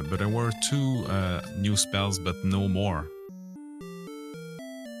 but there were 2 new spells, but no more.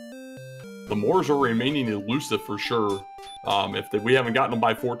 The Moors are remaining elusive for sure. We haven't gotten them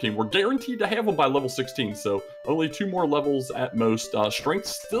by 14, we're guaranteed to have them by level 16. So only 2 more levels at most. Strength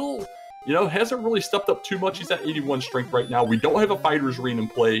still, hasn't really stepped up too much. He's at 81 strength right now. We don't have a fighter's ring in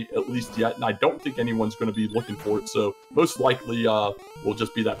play, at least yet, and I don't think anyone's going to be looking for it. So most likely will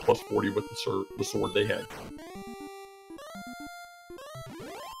just be that plus 40 with the sword they had.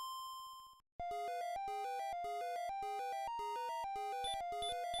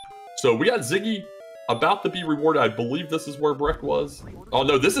 So we got Ziggy about to be rewarded. I believe this is where Breck was. Oh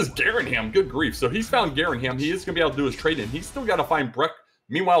no, this is Garenham. Good grief. So he's found Garenham. He is going to be able to do his trade-in. He's still got to find Breck.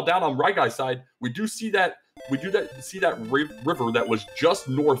 Meanwhile, down on Ryguy's side, we do see that river that was just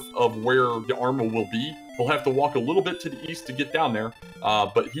north of where the armor will be. He'll have to walk a little bit to the east to get down there,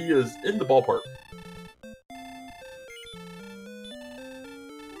 but he is in the ballpark.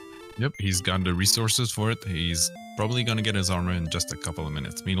 Yep, he's got the resources for it. He's probably going to get his armor in just a couple of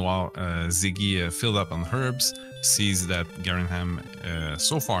minutes. Meanwhile, Ziggy filled up on herbs, sees that Garenham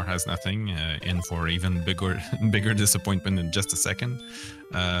so far has nothing, in for even bigger disappointment in just a second.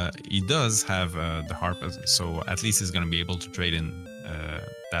 He does have the harp, so at least he's going to be able to trade in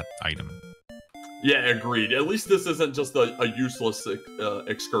that item. Yeah, agreed. At least this isn't just a useless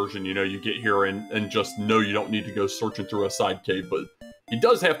excursion. You get here and just know you don't need to go searching through a side cave, but he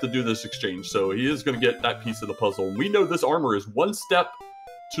does have to do this exchange, so he is going to get that piece of the puzzle. We know this armor is 1 step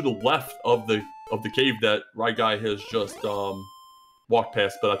to the left of the cave that Ryguy has just walked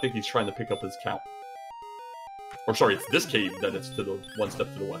past, but I think he's trying to pick up his count. Or sorry, it's this cave that it's to the 1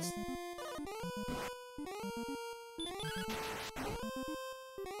 step to the west.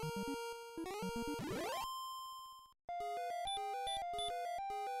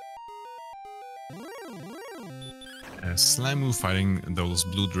 Slamu fighting those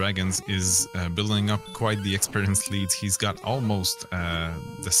blue dragons is building up quite the experience lead. He's got almost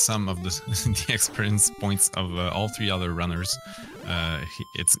the sum of the experience points of all three other runners.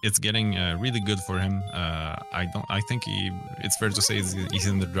 It's getting really good for him. I think it's fair to say he's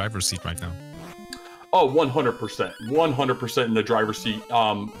in the driver's seat right now. Oh, 100%. 100% in the driver's seat.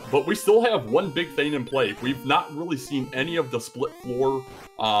 But we still have one big thing in play. We've not really seen any of the split floor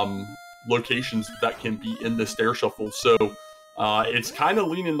locations that can be in the stair shuffle. So it's kind of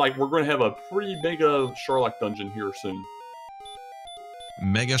leaning like we're going to have a pretty mega Sharlock dungeon here soon.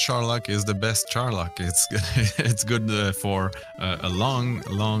 Mega Sharlock is the best Sharlock. It's good for a long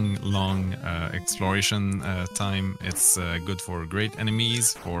exploration time. It's good for great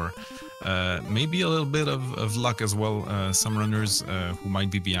enemies, for maybe a little bit of luck as well. Some runners who might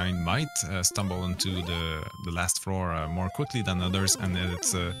be behind might stumble into the last floor more quickly than others, and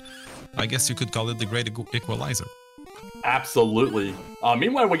it's I guess you could call it the great equalizer. Absolutely.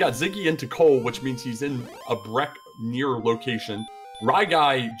 Meanwhile, we got Ziggy into Cole, which means he's in a Breck near location.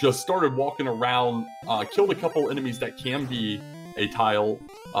 Ryguy just started walking around, killed a couple enemies that can be a tile,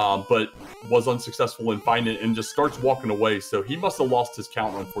 but was unsuccessful in finding it and just starts walking away. So he must have lost his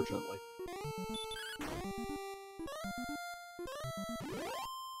count, unfortunately.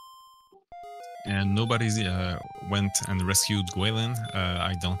 And nobody's went and rescued Gwaelin.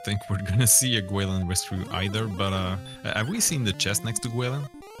 I don't think we're gonna see a Gwaelin rescue either, but have we seen the chest next to Gwaelin?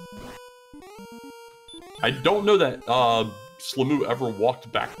 I don't know that Slamu ever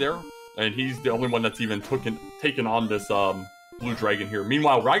walked back there, and he's the only one that's even taken on this blue dragon here.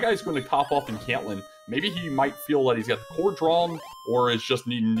 Meanwhile, Ryguy's going to top off in Cantlin. Maybe he might feel that he's got the core drawn, or is just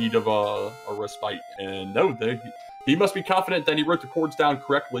in need of a respite. And no, he must be confident that he wrote the chords down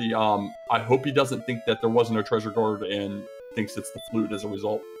correctly. I hope he doesn't think that there wasn't a treasure guard and thinks it's the flute as a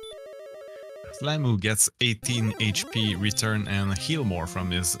result. Slamu gets 18 HP return and heal more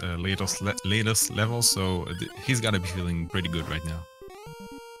from his latest level, so he's got to be feeling pretty good right now.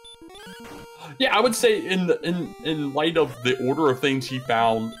 Yeah, I would say in light of the order of things he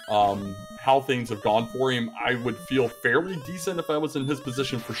found, how things have gone for him, I would feel fairly decent if I was in his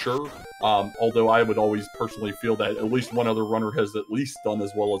position for sure. Although I would always personally feel that at least one other runner has at least done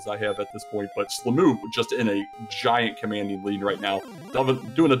as well as I have at this point. But Slamu just in a giant commanding lead right now,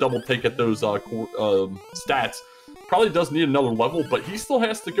 doing a double take at those stats. Probably does need another level, but he still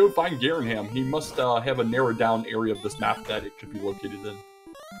has to go find Garenham. He must have a narrowed down area of this map that it could be located in.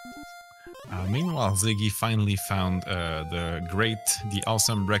 Meanwhile, Ziggy finally found the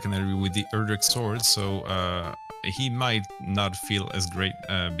awesome Breckenary with the Erdrick sword, so he might not feel as great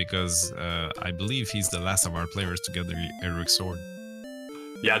because I believe he's the last of our players to get the Erdrick sword.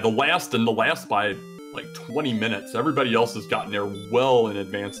 Yeah, the last by like 20 minutes. Everybody else has gotten there well in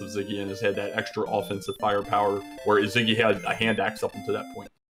advance of Ziggy and has had that extra offensive firepower, where Ziggy had a hand axe up until that point.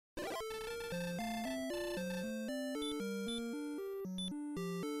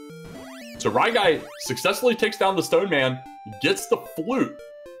 So Ryguy successfully takes down the Stone Man, gets the flute.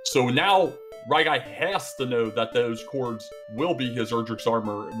 So now Ryguy has to know that those chords will be his Erdrick's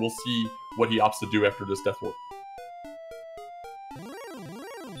armor, and we'll see what he opts to do after this Death Warp.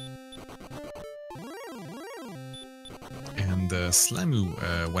 And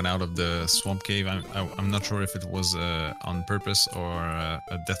Slamu went out of the Swamp Cave. I'm not sure if it was on purpose or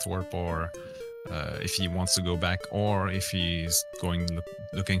a Death Warp, or if he wants to go back, or if he's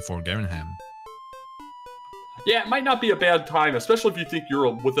looking for Garenham. Yeah, it might not be a bad time, especially if you think you're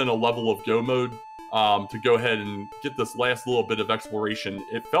within a level of go mode, to go ahead and get this last little bit of exploration.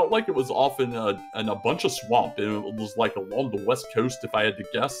 It felt like it was off in a bunch of swamp, and it was like along the west coast, if I had to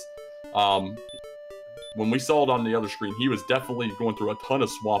guess. When we saw it on the other screen, he was definitely going through a ton of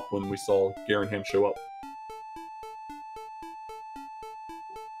swamp when we saw Garenham show up.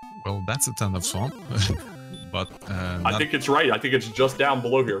 Well, that's a ton of swamp, but I think it's right. I think it's just down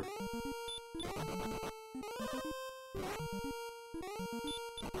below here.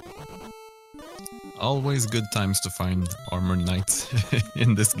 Always good times to find Armored Knight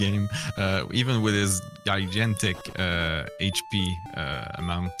in this game. Even with his gigantic HP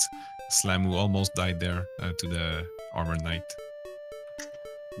amount, Slamu almost died there to the Armored Knight.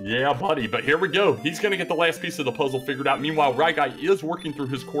 Yeah, buddy, but here we go. He's going to get the last piece of the puzzle figured out. Meanwhile, Ryguy is working through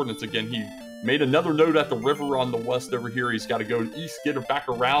his coordinates again. He made another note at the river on the west over here. He's got to go east, get it back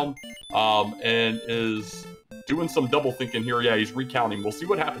around, and is doing some double thinking here. Yeah, he's recounting. We'll see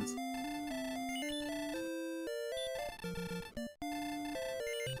what happens.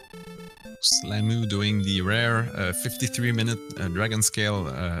 Slamu doing the rare 53-minute Dragon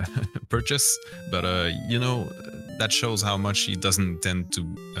Scale purchase, but you know, that shows how much he doesn't tend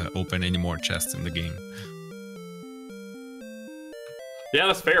to open any more chests in the game. Yeah,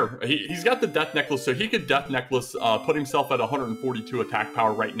 that's fair. He's got the Death Necklace, so he could Death Necklace, put himself at 142 attack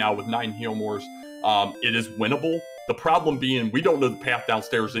power right now with 9 heal mores. It is winnable. The problem being we don't know the path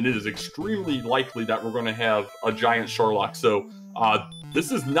downstairs, and it is extremely likely that we're going to have a giant Sherlock. So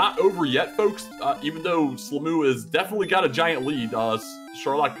this is not over yet, folks. Even though Slamoo has definitely got a giant lead,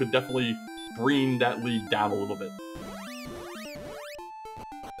 Sherlock could definitely bring that lead down a little bit.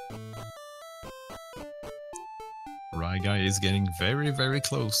 Ryguy is getting very, very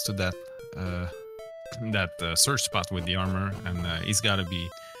close to that search spot with the armor, and he's got to be.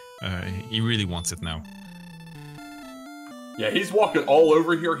 He really wants it now. Yeah, he's walking all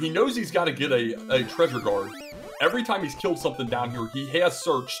over here. He knows he's got to get a treasure guard. Every time he's killed something down here, he has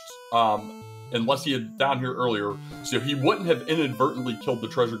searched, unless he had down here earlier, so he wouldn't have inadvertently killed the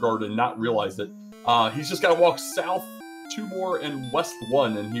treasure guard and not realized it. He's just got to walk south 2 more and west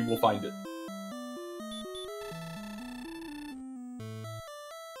 1, and he will find it.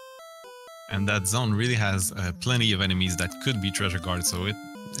 And that zone really has plenty of enemies that could be treasure guards, so it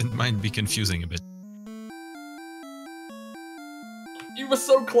might be confusing a bit. He was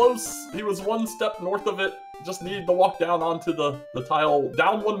so close. He was 1 step north of it. Just needed to walk down onto the tile.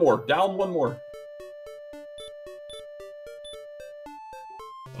 Down 1 more. Down 1 more.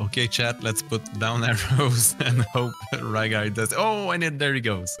 Okay, chat, let's put down arrows and hope Ryguy does. Oh, and there he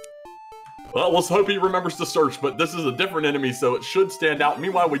goes. Well, let's hope he remembers to search, but this is a different enemy, so it should stand out.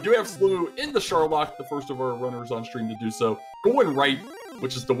 Meanwhile, we do have Slamoo in the Sherlock, the first of our runners on stream to do so. Going right,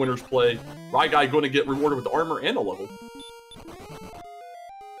 which is the winner's play. Ryguy going to get rewarded with armor and a level.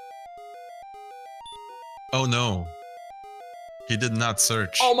 Oh no. He did not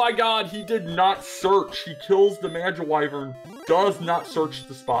search. Oh my god, he did not search. He kills the Magiwyvern, does not search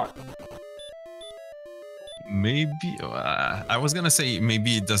the spot. Maybe I was gonna say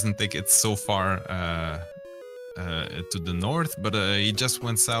maybe it doesn't think it's so far to the north, but he just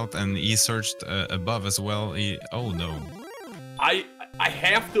went south and he searched above as well. Oh no! I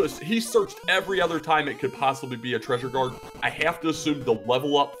have to. He searched every other time it could possibly be a treasure guard. I have to assume the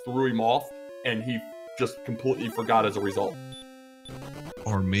level up threw him off, and he just completely forgot as a result.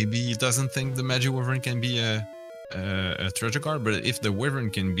 Or maybe he doesn't think the Magiwyvern can be a treasure guard, but if the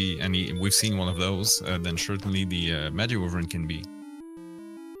Wyvern can be, and we've seen one of those, then certainly the Magiwyvern can be.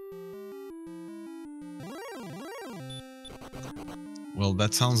 Well,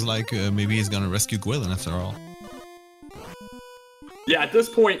 that sounds like maybe he's gonna rescue Gwilyn after all. Yeah, at this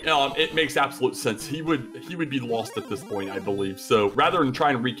point, it makes absolute sense. He would be lost at this point, I believe. So rather than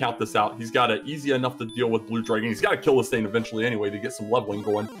trying to recount this out, he's got it easy enough to deal with Blue Dragon. He's got to kill this thing eventually anyway to get some leveling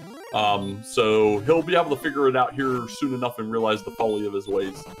going. So he'll be able to figure it out here soon enough and realize the folly of his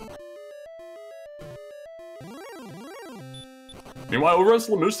ways. Meanwhile, over on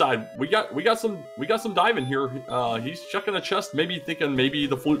Slamoo's side, we got some diving here. He's checking a chest, maybe thinking maybe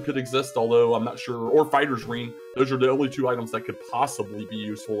the flute could exist, although I'm not sure. Or fighter's ring. Those are the only 2 items that could possibly be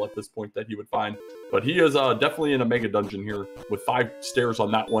useful at this point that he would find. But he is definitely in a mega dungeon here with 5 stairs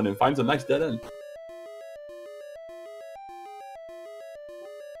on that one and finds a nice dead end.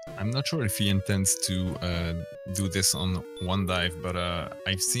 I'm not sure if he intends to do this on one dive, but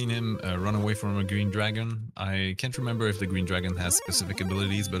I've seen him run away from a green dragon. I can't remember if the green dragon has specific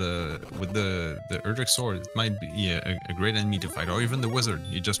abilities, but with the Erdrick sword, it might be a great enemy to fight, or even the wizard.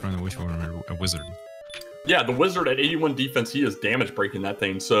 He just ran away from a wizard. Yeah, the wizard at 81 defense, he is damage breaking that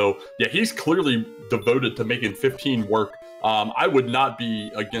thing. So yeah, he's clearly devoted to making 15 work. I would not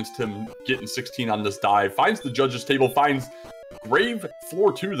be against him getting 16 on this dive. Finds the judges table, finds Grave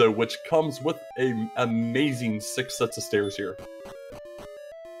floor 2 though, which comes with an amazing 6 sets of stairs here.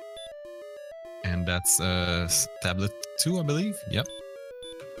 And that's tablet 2, I believe. Yep.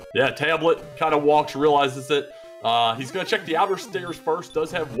 Yeah, tablet kind of walks, realizes it. He's going to check the outer stairs first.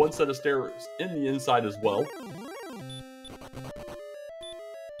 Does have 1 set of stairs in the inside as well.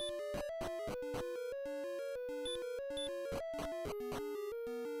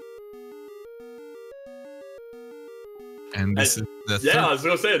 And this is the third. I was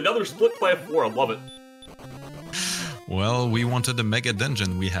going to say another split plan 4. I love it. Well, we wanted a mega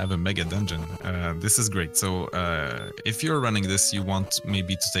dungeon. We have a mega dungeon. This is great. So if you're running this, you want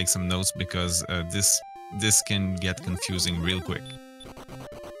maybe to take some notes because this can get confusing real quick.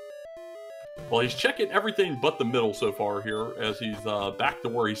 Well, he's checking everything but the middle so far here as he's back to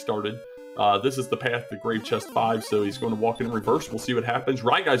where he started. This is the path to Grave Chest 5, so he's going to walk in reverse. We'll see what happens.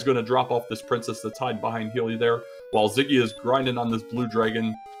 Ryguy's going to drop off this princess that's hiding behind Healy there, while Ziggy is grinding on this blue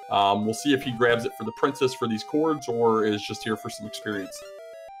dragon. We'll see if he grabs it for the princess for these cords, or is just here for some experience.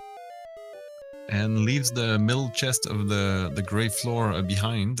 And leaves the middle chest of the grave floor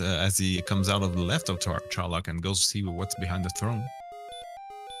behind as he comes out of the left of Charlock and goes to see what's behind the throne.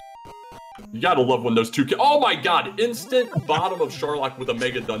 You gotta love when those two oh my god, instant bottom of Charlock with a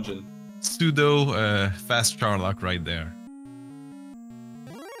mega dungeon. Pseudo fast Charlock right there.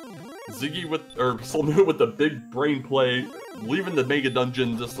 Ziggy or Salmu with the big brain play, leaving the mega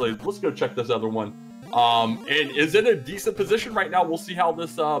dungeon, just like, let's go check this other one. And is in a decent position right now. We'll see how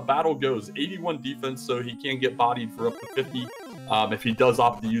this battle goes. 81 defense, so he can get bodied for up to 50. If he does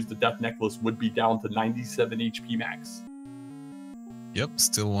opt to use the Death Necklace, would be down to 97 HP max. Yep,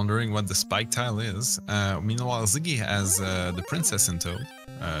 still wondering what the spike tile is. Meanwhile, Ziggy has the princess in tow.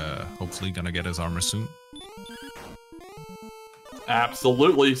 Hopefully gonna get his armor soon.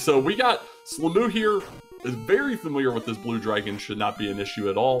 Absolutely. So we got Salmu here, is very familiar with this blue dragon, should not be an issue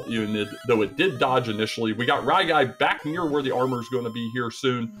at all, even though it did dodge initially. We got Ryguy back near where the armor is going to be here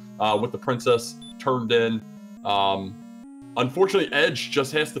soon, with the princess turned in. Unfortunately, Edge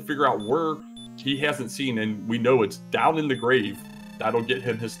just has to figure out where he hasn't seen, and we know it's down in the grave. That'll get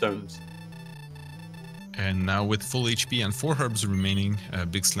him his stones. And now with full HP and 4 herbs remaining,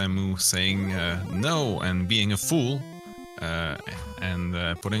 Big Slamu saying no and being a fool, and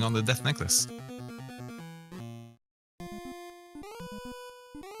putting on the Death Necklace.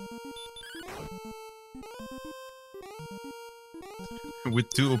 With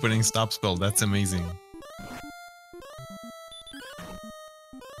 2 opening stop spell, that's amazing.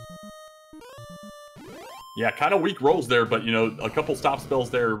 Yeah, kind of weak rolls there, but, you know, a couple stop spells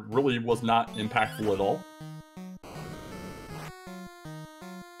there really was not impactful at all.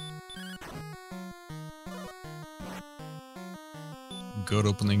 Good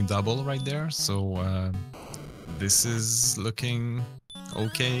opening double right there, so this is looking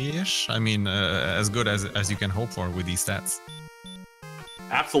okay-ish. I mean, as good as you can hope for with these stats.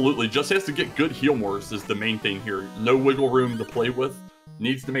 Absolutely, just has to get good heal mores is the main thing here. No wiggle room to play with.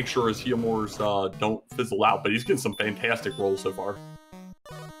 Needs to make sure his heal mores don't fizzle out, but he's getting some fantastic rolls so far.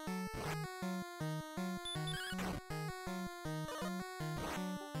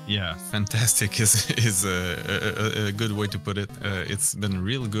 Yeah, fantastic is a good way to put it. It's been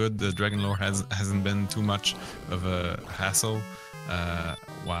real good. The Dragon Lore hasn't been too much of a hassle.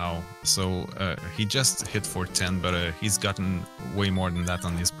 Wow. So he just hit for 10, but he's gotten way more than that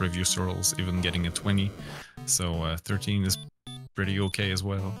on his previous rolls, even getting a 20. So 13 is pretty okay as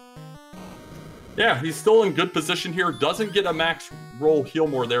well. Yeah, he's still in good position here. Doesn't get a max roll heal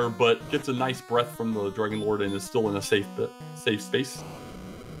more there, but gets a nice breath from the Dragon Lord and is still in a safe space.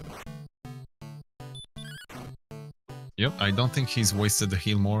 Yep, I don't think he's wasted the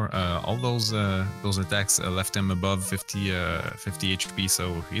heal more. All those attacks left him above 50 HP,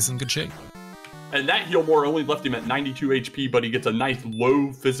 so he's in good shape. And that heal more only left him at 92 HP, but he gets a nice low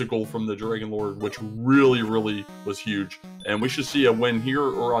physical from the Dragon Lord, which really, really was huge. And we should see a win here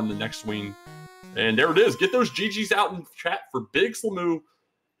or on the next swing. And there it is. Get those GGs out in chat for Big Slamu.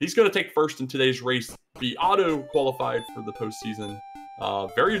 He's going to take first in today's race, be auto-qualified for the postseason.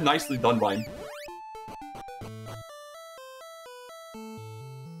 Very nicely done by him.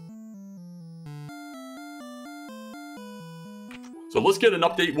 So let's get an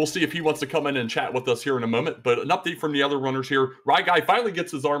update. We'll see if he wants to come in and chat with us here in a moment. But an update from the other runners here. Ryguy finally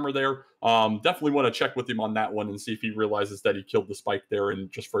gets his armor there. Definitely want to check with him on that one and see if he realizes that he killed the spike there and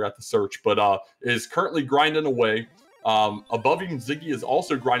just forgot to search. But is currently grinding away. Above him, Ziggy is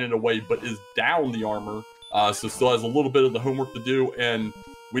also grinding away, but is down the armor. So still has a little bit of the homework to do. And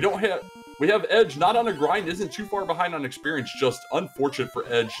we have Edge not on a grind, isn't too far behind on experience. Just unfortunate for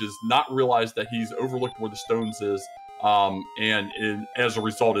Edge is not realized that he's overlooked where the stones is. And as a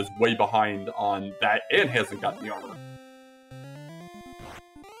result is way behind on that and hasn't gotten the armor.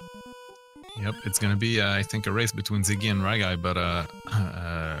 Yep, it's gonna be I think a race between Ziggy and Ryguy, but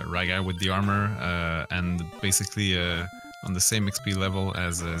Ryguy with the armor and basically on the same XP level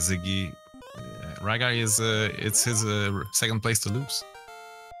as Ziggy. Ryguy is it's his second place to lose.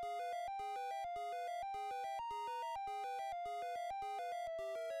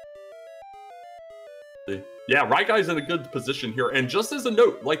 Yeah, Ryguy's in a good position here. And just as a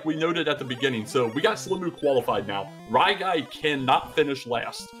note, like we noted at the beginning, so we got Slamu qualified now. Ryguy cannot finish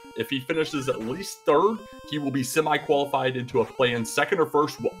last. If he finishes at least third, he will be semi-qualified into a play-in. Second or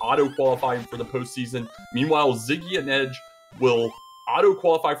first will auto-qualify him for the postseason. Meanwhile, Ziggy and Edge will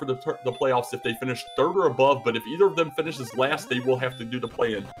auto-qualify for the playoffs if they finish third or above. But if either of them finishes last, they will have to do the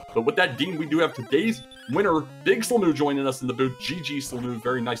play-in. But with that, Dean, we do have today's winner, Big Slamu, joining us in the booth. GG, Slamu.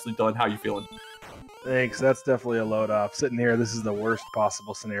 Very nicely done. How you feeling? Thanks. That's definitely a load off. Sitting here, this is the worst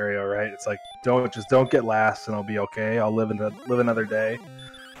possible scenario, right? It's like don't get last, and I'll be okay. I'll live another day.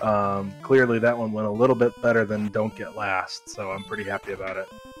 Clearly, that one went a little bit better than don't get last, so I'm pretty happy about it.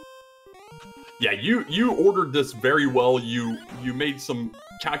 Yeah, you ordered this very well. You made some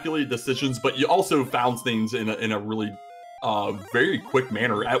calculated decisions, but you also found things in a really very quick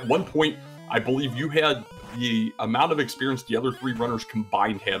manner. At one point, I believe you had the amount of experience the other 3 runners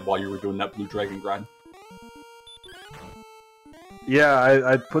combined had while you were doing that Blue Dragon grind. Yeah,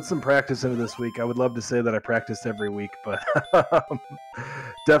 I put some practice into this week. I would love to say that I practiced every week, but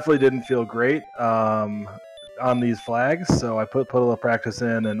definitely didn't feel great on these flags. So I put a little practice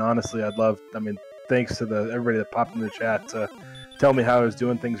in, and honestly, thanks to everybody that popped in the chat to tell me how I was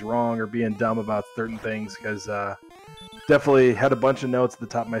doing things wrong or being dumb about certain things, because definitely had a bunch of notes at the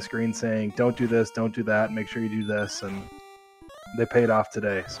top of my screen saying, don't do this, don't do that, make sure you do this, and they paid off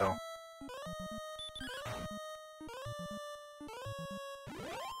today, so.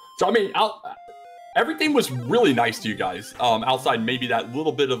 So, I mean, everything was really nice to you guys. Outside maybe that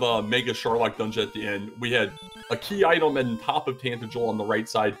little bit of a Mega Sharlock dungeon at the end. We had a key item in top of Tantagel on the right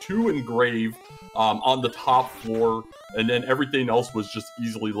side, 2 engrave on the top floor, and then everything else was just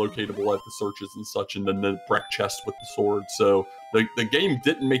easily locatable at the searches and such, and then the Breck chest with the sword. So the game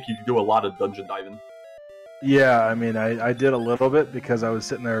didn't make you do a lot of dungeon diving. Yeah, I mean, I did a little bit because I was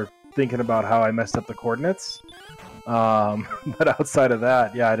sitting there thinking about how I messed up the coordinates. But outside of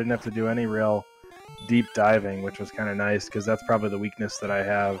that, yeah, I didn't have to do any real deep diving, which was kind of nice, because that's probably the weakness that I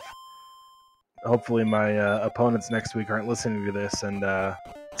have. Hopefully my opponents next week aren't listening to this and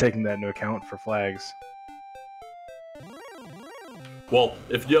taking that into account for flags. Well,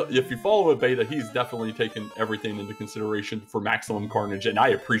 if you follow a beta, he's definitely taken everything into consideration for maximum carnage, and I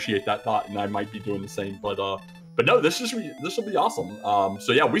appreciate that thought, and I might be doing the same. But no, this will be awesome.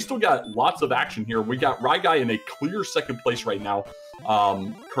 So yeah, we still got lots of action here. We got Ryguy in a clear second place right now.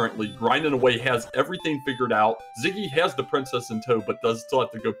 Currently grinding away, has everything figured out. Ziggy has the princess in tow, but does still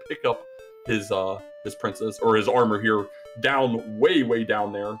have to go pick up his princess or his armor here, down way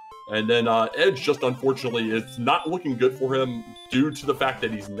down there. And then Edge, just unfortunately, it's not looking good for him due to the fact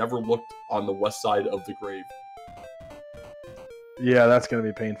that he's never looked on the west side of the grave. Yeah, that's going to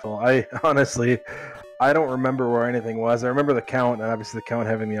be painful. I don't remember where anything was. I remember the count, and obviously the count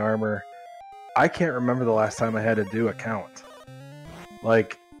having the armor. I can't remember the last time I had to do a count.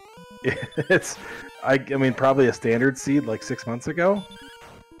 Like, I mean, probably a standard seed like 6 months ago.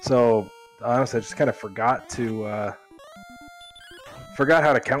 So, honestly, I just kind of forgot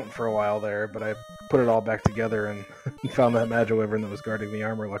how to count for a while there, but I put it all back together and found that Magic Wyvern that was guarding the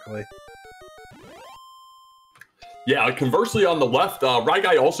armor, luckily. Yeah, conversely on the left,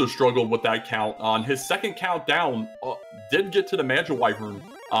 Ryguy also struggled with that count. On his second count down, did get to the Magic Wyvern,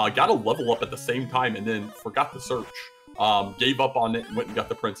 got a level up at the same time, and then forgot to search. Gave up on it, went and got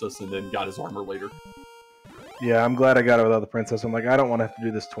the princess, and then got his armor later. Yeah, I'm glad I got it without the princess. I'm like, I don't want to have to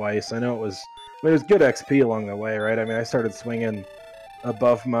do this twice. I know it was good XP along the way, right? I mean, I started swinging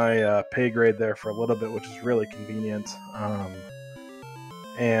above my pay grade there for a little bit, which is really convenient.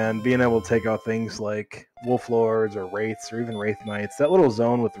 And being able to take out things like Wolf Lords or Wraiths or even Wraith Knights. That little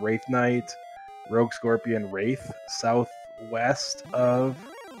zone with Wraith Knight, Rogue Scorpion, Wraith, southwest of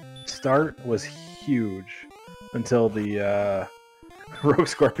start was huge until the Rogue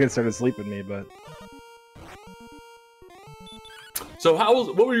Scorpion started sleeping me, but... So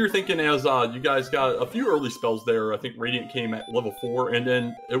what were you thinking as you guys got a few early spells there? I think Radiant came at level 4, and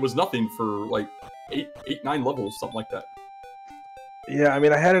then it was nothing for like 9 levels, something like that. Yeah, I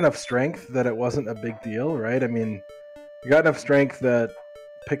mean, I had enough strength that it wasn't a big deal, right? I mean, I got enough strength that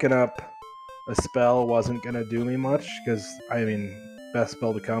picking up a spell wasn't going to do me much, because, I mean, best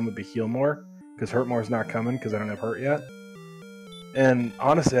spell to come would be Heal More, because Hurt More's not coming, because I don't have Hurt yet. And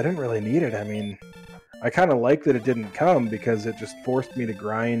honestly, I didn't really need it. I mean, I kind of like that it didn't come, because it just forced me to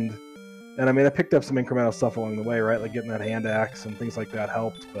grind. And I mean, I picked up some incremental stuff along the way, right? Like getting that hand axe and things like that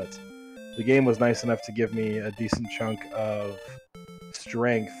helped, but the game was nice enough to give me a decent chunk of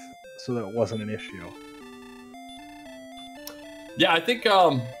strength so that it wasn't an issue. Yeah, I think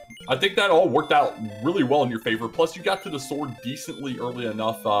that all worked out really well in your favor. Plus, you got to the sword decently early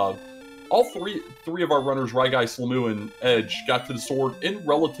enough. All three of our runners, Ryguy, Slamu, and Edge, got to the sword in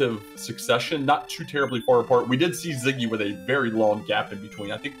relative succession, not too terribly far apart. We did see Ziggy with a very long gap in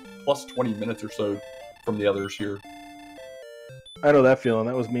between, I think plus 20 minutes or so from the others here. I know that feeling.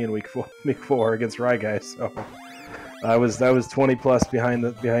 That was me in week four against Ryguy, so I was 20 plus behind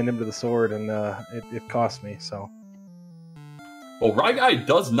him to the sword, and it cost me, so. Well, Ryguy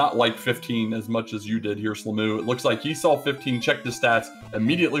does not like 15 as much as you did here, Slamu. It looks like he saw 15, checked his stats,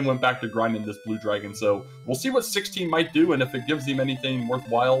 immediately went back to grinding this blue dragon. So we'll see what 16 might do and if it gives him anything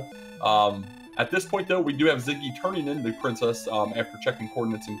worthwhile. At this point, though, we do have Ziggy turning in the princess after checking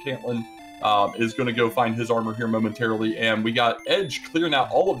coordinates in Cantlin. Is going to go find his armor here momentarily. And we got Edge clearing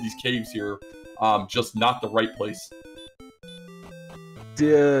out all of these caves here, just not the right place.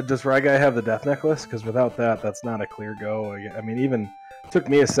 Does Ryguy have the death necklace? Because without that, that's not a clear go. I mean, even took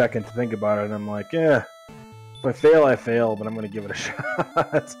me a second to think about it, and I'm like, yeah, if I fail, I fail, but I'm going to give it a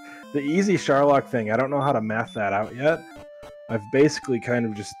shot. The easy Sharlock thing, I don't know how to math that out yet. I've basically kind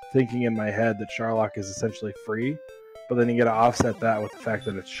of just thinking in my head that Sharlock is essentially free, but then you got to offset that with the fact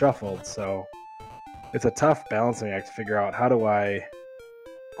that it's shuffled, so it's a tough balancing act to figure out how do I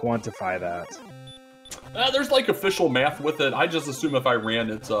quantify that. There's like official math with it. I just assume if I ran,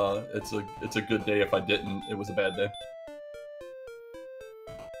 it's a good day. If I didn't, it was a bad day.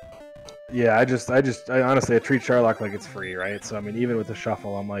 Yeah, I honestly, I treat Sharlock like it's free, right? So I mean, even with the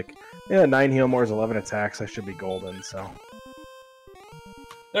shuffle, I'm like, yeah, 9 heal mores, 11 attacks, I should be golden. So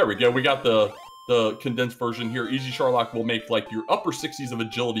there we go. We got the condensed version here. Easy Sharlock will make like your upper 60s of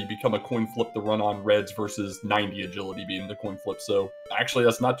agility become a coin flip to run on reds versus 90 agility being the coin flip. So actually,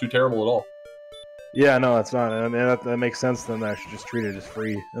 that's not too terrible at all. yeah, no, it's not. I mean, that makes sense. Then I should just treat it as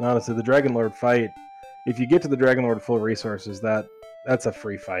free. And honestly, the Dragon Lord fight, if you get to the Dragon Lord full resources, that's a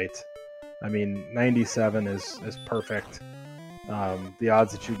free fight. I mean, 97 is perfect. The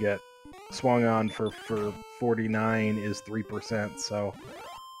odds that you get swung on for 49 is 3%. So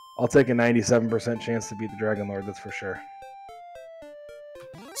I'll take a 97% chance to beat the Dragon Lord. That's for sure.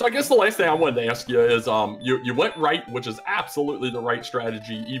 So I guess the last thing I wanted to ask you is, you went right, which is absolutely the right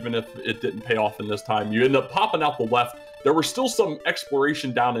strategy, even if it didn't pay off in this time. You end up popping out the left. There was still some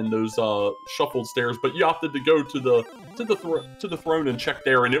exploration down in those shuffled stairs, but you opted to go to the throne and check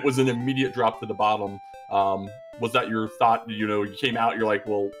there, and it was an immediate drop to the bottom. Was that your thought? You came out, you're like,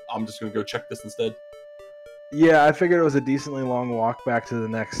 well, I'm just gonna go check this instead. Yeah, I figured it was a decently long walk back to the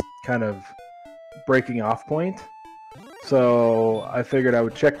next kind of breaking off point. So I figured I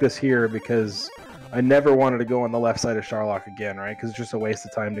would check this here because I never wanted to go on the left side of Sharlock again, right? Because it's just a waste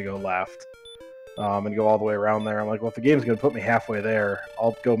of time to go left and go all the way around there. I'm like, well, if the game's going to put me halfway there,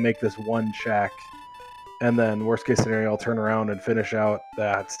 I'll go make this one check. And then worst case scenario, I'll turn around and finish out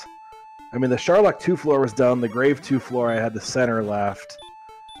that. I mean, the Sharlock 2 floor was done. The Grave 2 floor, I had the center left.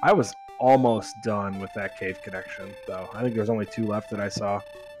 I was almost done with that cave connection, though. I think there was only 2 left that I saw.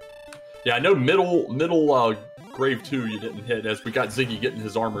 Yeah, I know middle Grave 2 you didn't hit, as we got Ziggy getting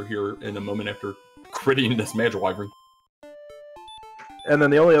his armor here in a moment after critting this Magic Wyvern. And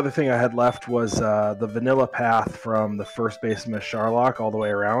then the only other thing I had left was the vanilla path from the first baseman of Sharlock all the way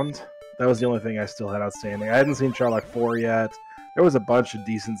around. That was the only thing I still had outstanding. I hadn't seen Sharlock 4 yet. There was a bunch of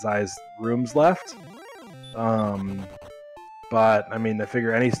decent-sized rooms left. But, I mean, I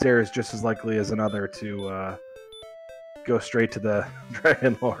figure any stair is just as likely as another to go straight to the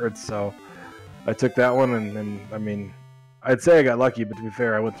Dragon Lord, so I took that one, and I mean, I'd say I got lucky, but to be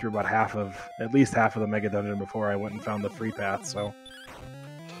fair, I went through about at least half of the Mega Dungeon before I went and found the free path, so.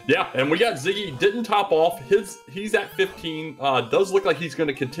 Yeah, and we got Ziggy, didn't top off. He's at 15. Does look like he's going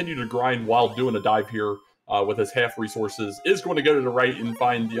to continue to grind while doing a dive here with his half resources. Is going to go to the right and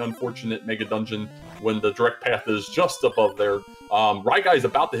find the unfortunate Mega Dungeon when the direct path is just above there. Ryguy is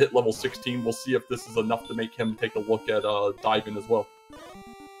about to hit level 16. We'll see if this is enough to make him take a look at diving as well.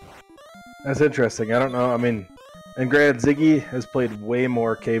 That's interesting. I don't know. I mean, and granted, Ziggy has played way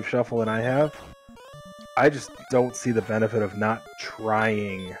more Cave Shuffle than I have. I just don't see the benefit of not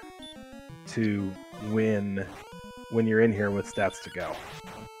trying to win when you're in here with stats to go.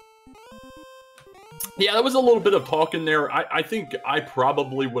 Yeah, that was a little bit of talk in there. I think I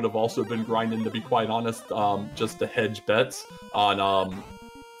probably would have also been grinding, to be quite honest, just to hedge bets on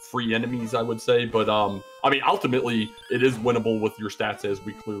free enemies, I would say. But, I mean, ultimately, it is winnable with your stats, as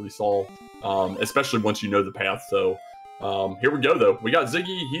we clearly saw, especially once you know the path. So, here we go, though. We got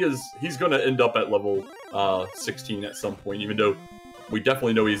Ziggy. He's going to end up at level 16 at some point, even though we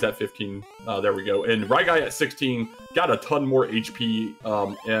definitely know he's at 15. There we go. And Ryguy at 16 got a ton more HP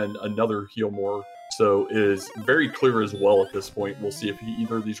and another heal more. So is very clear as well at this point. We'll see if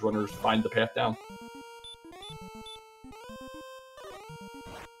either of these runners find the path down.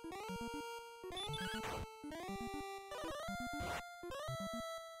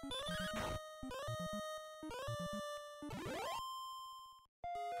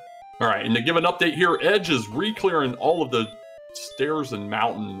 All right, and to give an update here, Edge is re-clearing all of the stairs and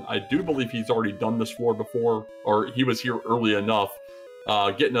mountain. I do believe he's already done this floor before, or he was here early enough.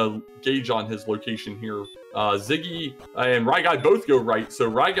 Getting a gauge on his location here. Ziggy and Ryguy both go right.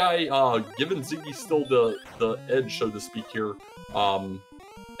 So Ryguy giving Ziggy still the edge, so to speak, here,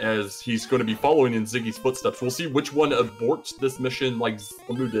 as he's going to be following in Ziggy's footsteps. We'll see which one aborts this mission like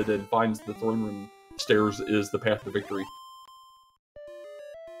Zamu did and finds the throne room stairs is the path to victory.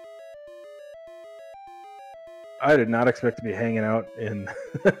 I did not expect to be hanging out in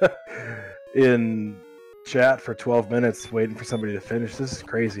in chat for 12 minutes waiting for somebody to finish. This is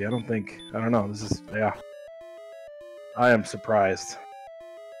crazy. I don't know. This is, yeah. I am surprised.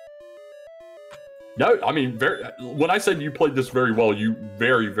 No, I mean, when I said you played this very well, you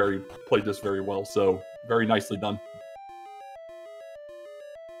very played this very well. So very nicely done.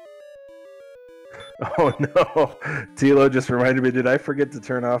 Oh no, Tilo just reminded me, did I forget to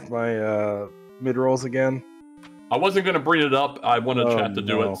turn off my mid-rolls again? I wasn't going to bring it up. I wanted chat to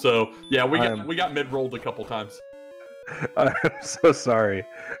do it. So yeah, we got mid-rolled a couple times. I'm so sorry.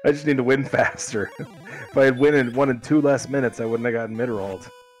 I just need to win faster. If I had won in 2 less minutes, I wouldn't have gotten mid-rolled.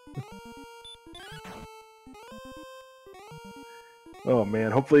 Oh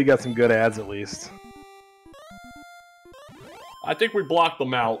man, hopefully you got some good ads at least. I think we blocked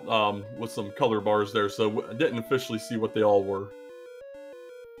them out with some color bars there, so I didn't officially see what they all were.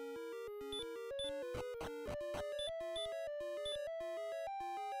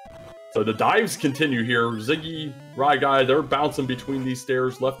 So the dives continue here. Ziggy, Ryguy, they're bouncing between these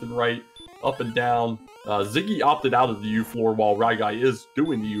stairs left and right, up and down. Ziggy opted out of the U floor while Ryguy is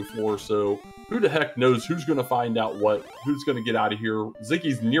doing the U floor, so who the heck knows who's going to find out who's going to get out of here.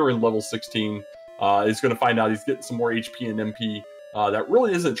 Ziggy's nearing level 16. He's going to find out he's getting some more HP and MP. That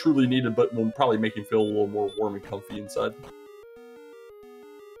really isn't truly needed, but will probably make him feel a little more warm and comfy inside.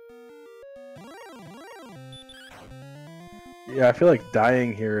 Yeah, I feel like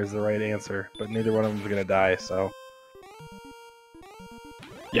dying here is the right answer, but neither one of them is going to die, so...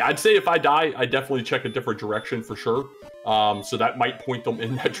 Yeah, I'd say if I die, I definitely check a different direction for sure. So that might point them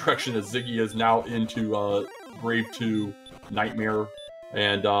in that direction, as Ziggy is now into Grave 2 Nightmare,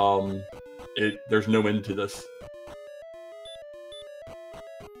 and there's no end to this.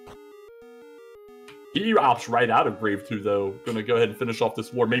 He opts right out of Grave 2, though. Gonna go ahead and finish off this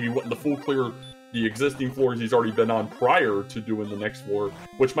floor. Maybe wanting to full clear the existing floors he's already been on prior to doing the next floor,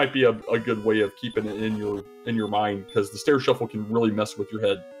 which might be a good way of keeping it in your mind, because the stair shuffle can really mess with your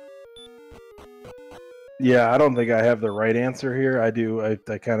head. Yeah, I don't think I have the right answer here. I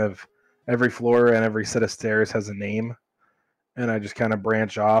kind of, every floor and every set of stairs has a name, and I just kind of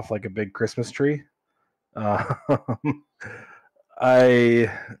branch off like a big Christmas tree. I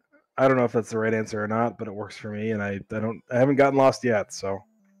don't know if that's the right answer or not, but it works for me, and I haven't gotten lost yet, so.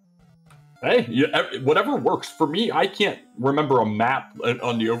 Hey, whatever works. For me, I can't remember a map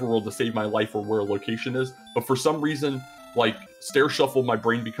on the overworld to save my life or where a location is, but for some reason, like, stair shuffle, my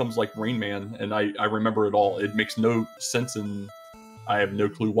brain becomes like Rain Man, and I remember it all. It makes no sense, and I have no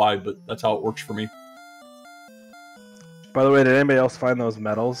clue why, but that's how it works for me. By the way, did anybody else find those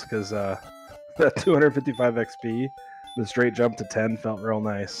medals? Because that 255 XP, the straight jump to 10 felt real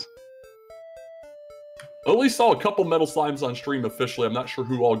nice. I only saw a couple metal slimes on stream officially. I'm not sure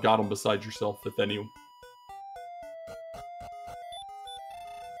who all got them besides yourself, if any.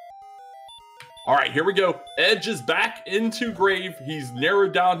 All right, here we go. Edge is back into Grave. He's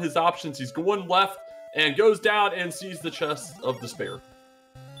narrowed down his options. He's going left and goes down and sees the chest of despair.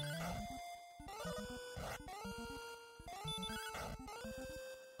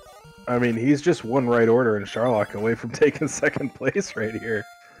 I mean, he's just one right order in Sherlock away from taking second place right here.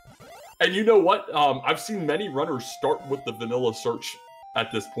 And you know what? I've seen many runners start with the vanilla search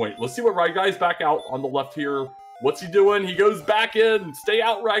at this point. Let's see what Ryguy's back out on the left here. What's he doing? He goes back in. Stay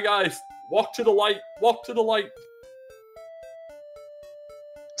out, Ryguy. Walk to the light. Walk to the light.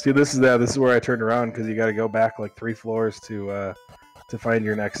 See, this is where I turned around, because you got to go back like 3 floors to find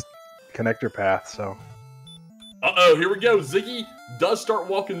your next connector path. So. Uh-oh, here we go. Ziggy does start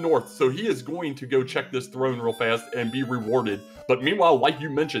walking north, so he is going to go check this throne real fast and be rewarded. But meanwhile, like you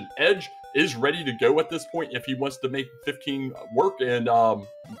mentioned, Edge is ready to go at this point if he wants to make 15 work, and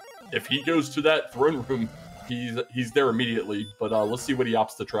if he goes to that throne room, he's there immediately. But let's see what he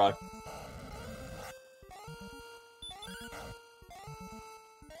opts to try.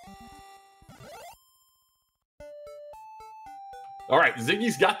 All right,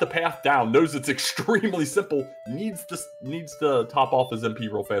 Ziggy's got the path down, knows it's extremely simple, needs to top off his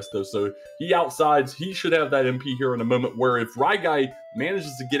MP real fast, though, so he outsides. He should have that MP here in a moment, where if Ryguy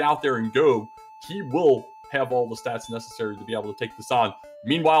manages to get out there and go, he will have all the stats necessary to be able to take this on.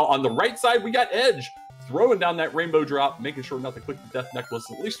 Meanwhile, on the right side, we got Edge throwing down that rainbow drop, making sure not to click the death necklace,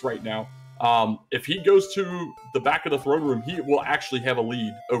 at least right now. If he goes to the back of the throne room, he will actually have a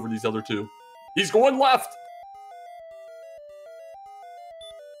lead over these other two. He's going left!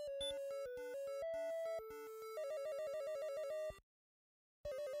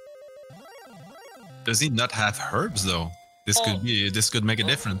 Does he not have herbs though? This could make a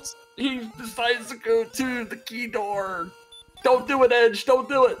difference. He decides to go to the key door. Don't do it, Edge. Don't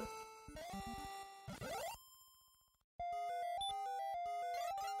do it.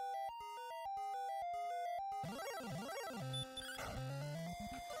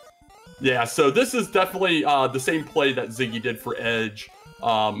 Yeah, so this is definitely the same play that Ziggy did for Edge.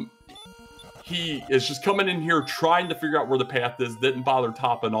 He is just coming in here trying to figure out where the path is, didn't bother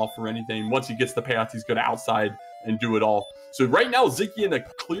topping off or anything. Once he gets the path, he's going to outside and do it all. So right now, Ziggy in a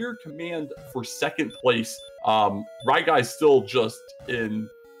clear command for second place. Ryguy's still just in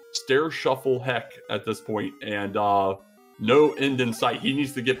stair shuffle heck at this point, and no end in sight. He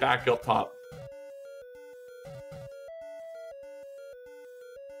needs to get back up top.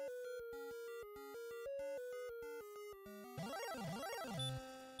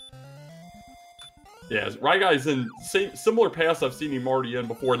 Yeah, Ryguy's in similar paths I've seen him already in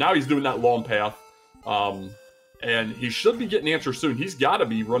before. Now he's doing that long path. And he should be getting answers soon. He's got to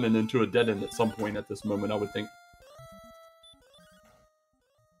be running into a dead end at some point at this moment, I would think.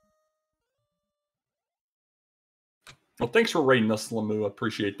 Well, thanks for raiding us, Lamu. I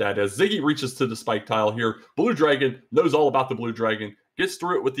appreciate that. As Ziggy reaches to the spike tile here, Blue Dragon knows all about the Blue Dragon, gets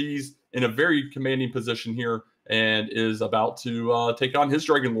through it with ease in a very commanding position here, and is about to take on his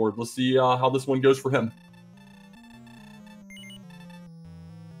Dragon Lord. Let's see how this one goes for him.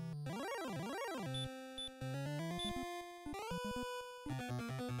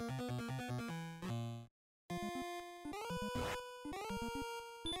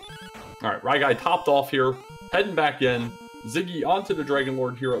 All right, Ryguy topped off here, heading back in. Ziggy onto the Dragon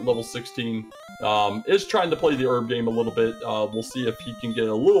Lord here at level 16. Is trying to play the herb game a little bit. We'll see if he can get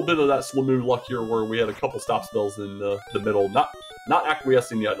a little bit of that Slamoo luck here, where we had a couple stop spells in the middle. Not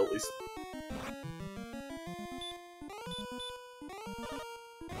acquiescing yet, at least.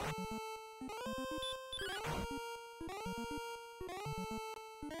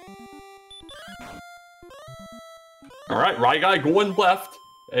 All right, Ryguy going left.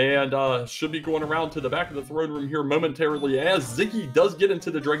 And should be going around to the back of the throne room here momentarily, as Ziggy does get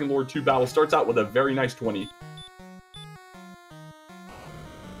into the Dragon Lord 2 battle. Starts out with a very nice 20.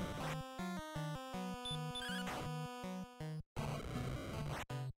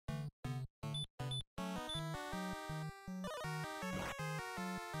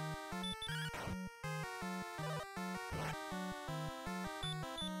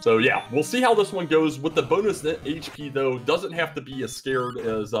 So yeah, we'll see how this one goes. With the bonus HP though, doesn't have to be as scared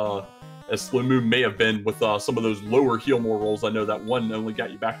as Slamoo may have been with some of those lower heal more rolls. I know that one only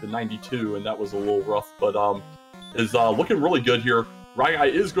got you back to 92, and that was a little rough, but is looking really good here.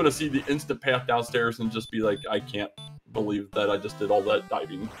 Ryguy is going to see the instant path downstairs and just be like, I can't believe that I just did all that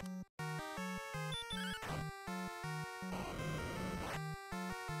diving.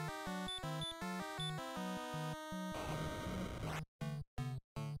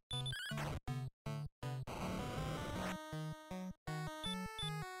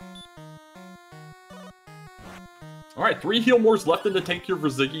 All right, 3 heal mores left in the tank here for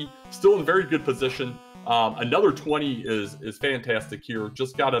Ziggy. Still in very good position. Another 20 is fantastic here.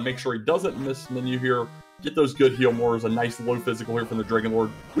 Just got to make sure he doesn't miss menu here. Get those good heal mores. A nice low physical here from the Dragon Lord.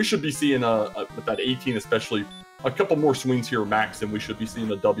 We should be seeing, with that 18 especially, a couple more swings here max, and we should be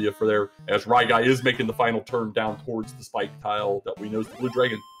seeing a W for there, as Ryguy is making the final turn down towards the spike tile that we know is the Blue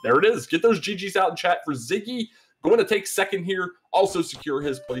Dragon. There it is. Get those GGs out in chat for Ziggy. Going to take second here. Also secure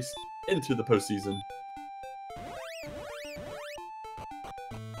his place into the postseason.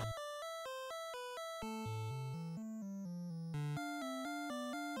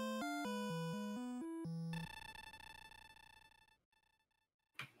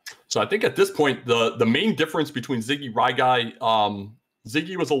 So I think at this point, the main difference between Ziggy, Ryguy,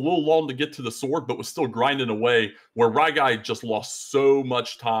 Ziggy was a little long to get to the sword, but was still grinding away, where Ryguy just lost so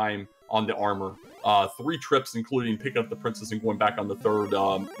much time on the armor. 3 trips, including picking up the princess and going back on the third,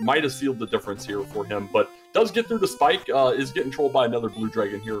 might have sealed the difference here for him, but does get through the spike, is getting trolled by another Blue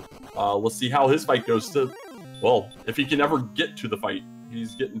Dragon here. Let's see how his fight goes to, well, if he can ever get to the fight.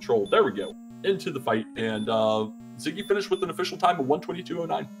 He's getting trolled. There we go. Into the fight, and Ziggy finished with an official time of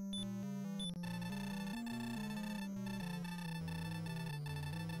 1:22.09.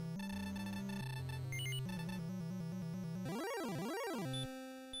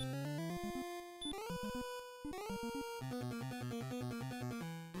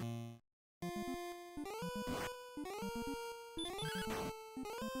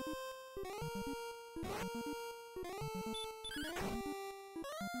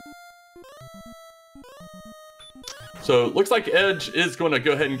 So it looks like Edge is going to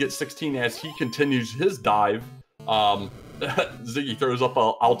go ahead and get 16 as he continues his dive. Ziggy throws up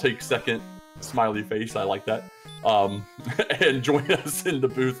a "I'll take second" smiley face. I like that. And joining us in the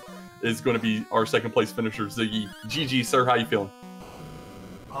booth is going to be our second place finisher, Ziggy. GG, sir. How you feeling?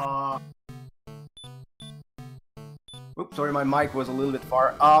 Oops, sorry, my mic was a little bit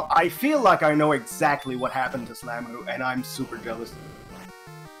far. I feel like I know exactly what happened to Slamoo, and I'm super jealous.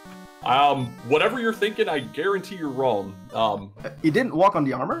 Whatever you're thinking, I guarantee you're wrong. He didn't walk on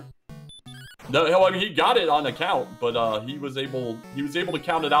the armor? No, I mean, he got it on account, but he was able to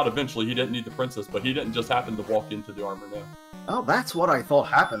count it out eventually. He didn't need the princess, but he didn't just happen to walk into the armor now. Oh, that's what I thought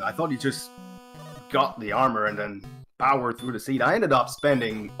happened. I thought he just got the armor and then powered through the seed. I ended up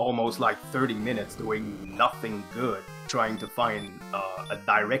spending almost like 30 minutes doing nothing good, trying to find a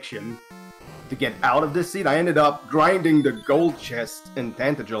direction to get out of this seed. I ended up grinding the gold chest in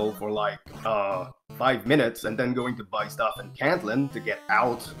Tantagel for like 5 minutes and then going to buy stuff in Cantlin to get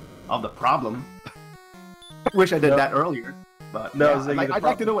out of the problem. Wish I did that earlier, but No, yeah, Ziggy, I'd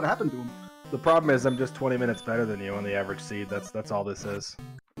like to know what happened to him. The problem is I'm just 20 minutes better than you on the average seed. That's all this is.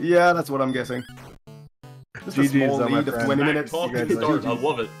 Yeah, that's what I'm guessing. Just a GG's small on my lead of friend. 20 minutes. Talking stars, I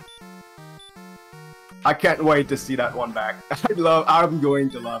love it. I can't wait to see that one back. I'm going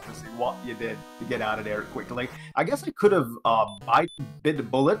to love to see what you did to get out of there quickly. I guess I could have bit the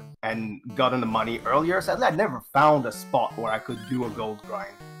bullet and gotten the money earlier. Sadly, I never found a spot where I could do a gold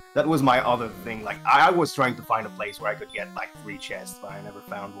grind. That was my other thing. Like, I was trying to find a place where I could get like 3 chests, but I never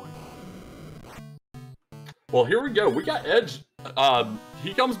found one. Well, here we go. We got Edge.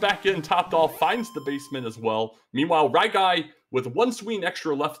 He comes back in, topped off, finds the basement as well. Meanwhile, Ryguy, with 1 swing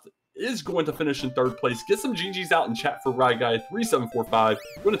extra left, is going to finish in 3rd place. Get some GGs out in chat for ryguy3745.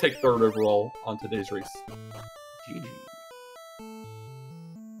 Going to take 3rd overall on today's race. GG.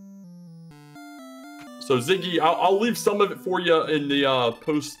 So Ziggy, I'll leave some of it for you in the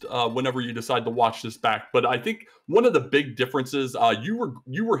post whenever you decide to watch this back. But I think one of the big differences, you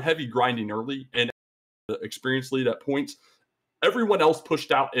were heavy grinding early and the experience lead at points. Everyone else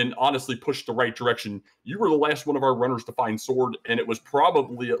pushed out and honestly pushed the right direction. You were the last one of our runners to find sword, and it was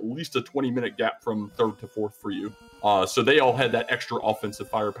probably at least a 20-minute gap from 3rd to 4th for you. So they all had that extra offensive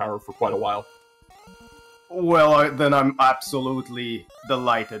firepower for quite a while. Well, then I'm absolutely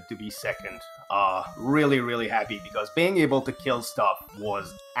delighted to be 2nd. Really, really happy, because being able to kill stuff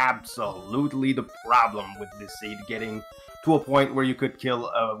was absolutely the problem with this seed. Getting to a point where you could kill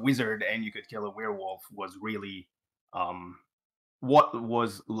a wizard and you could kill a werewolf was really what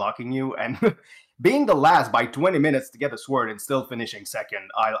was locking you. And being the last by 20 minutes to get a sword and still finishing 2nd,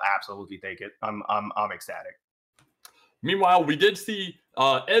 I'll absolutely take it. I'm ecstatic. Meanwhile, we did see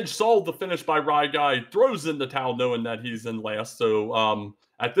Edge saw the finish by Ryguy, throws in the towel knowing that he's in last. So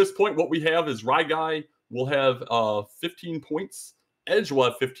at this point, what we have is Ryguy will have 15 points. Edge will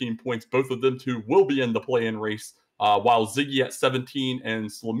have 15 points. Both of them two will be in the play-in race, while Ziggy at 17 and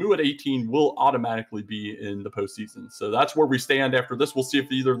Slamu at 18 will automatically be in the postseason. So that's where we stand after this. We'll see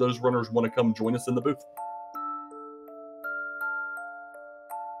if either of those runners want to come join us in the booth.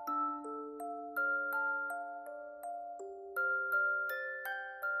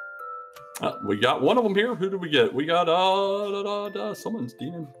 We got one of them here. Who do we get? We got someone's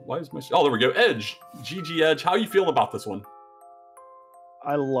demon. Why is my there we go. Edge. GG Edge. How you feeling about this one?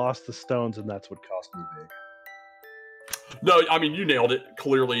 I lost the stones, and that's what cost me big. No, I mean, you nailed it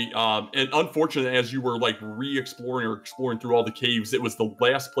clearly. And unfortunately, as you were like re-exploring or exploring through all the caves, it was the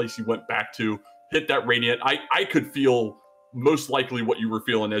last place you went back to, hit that radiant. I could feel most likely what you were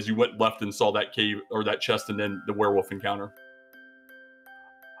feeling as you went left and saw that cave or that chest and then the werewolf encounter.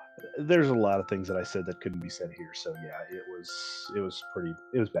 There's a lot of things that I said that couldn't be said here. So yeah, it was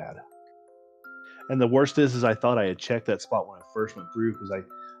bad. And the worst is I thought I had checked that spot when I first went through, because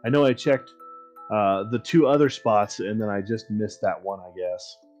I know I checked the 2 other spots, and then I just missed that one, I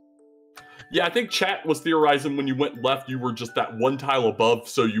guess. Yeah, I think chat was theorizing when you went left, you were just that 1 tile above,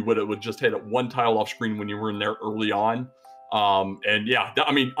 so you would just hit it 1 tile off screen when you were in there early on. And yeah,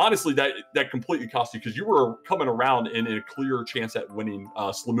 I mean, honestly, that completely cost you, because you were coming around in a clear chance at winning.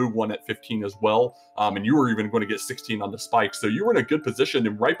 Slamu won at 15 as well, and you were even going to get 16 on the spike, so you were in a good position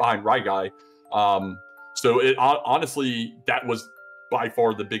and right behind Ryguy. So it honestly, that was by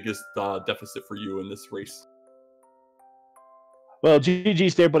far the biggest deficit for you in this race. Well,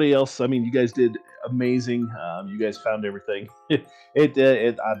 GG's to everybody else. I mean, you guys did amazing. You guys found everything. Like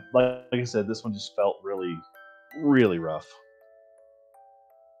I said, this one just felt really, really rough.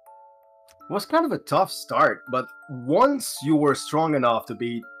 It was kind of a tough start, but once you were strong enough to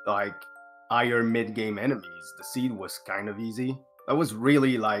beat like higher mid-game enemies, the seed was kind of easy. That was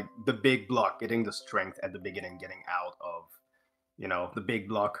really like the big block, getting the strength at the beginning, getting out of, the big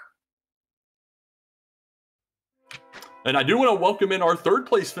block. And I do want to welcome in our 3rd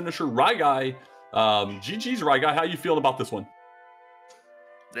place finisher, Ryguy. GG's Ryguy. How you feeling about this one?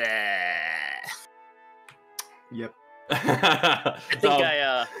 Yep. I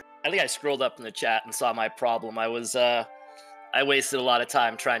think I scrolled up in the chat and saw my problem. I wasted a lot of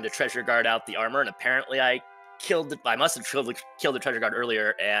time trying to treasure guard out the armor, and apparently I I must have killed the treasure guard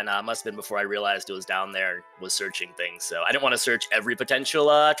earlier, and must have been before I realized it was down there and was searching things. So I didn't want to search every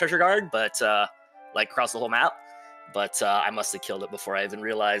potential treasure guard, but like across the whole map. But I must have killed it before I even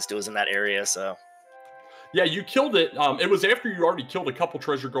realized it was in that area. So yeah, you killed it. It was after you already killed a couple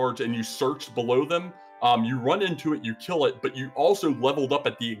treasure guards and you searched below them. You run into it, you kill it, but you also leveled up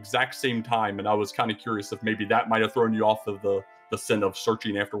at the exact same time. And I was kind of curious if maybe that might have thrown you off of the sin of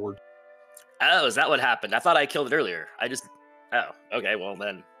searching afterward. oh, is that what happened? I thought I killed it earlier. Oh, okay, well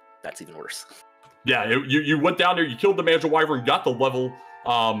then that's even worse. Yeah, you went down there, you killed the magic wyvern, got the level,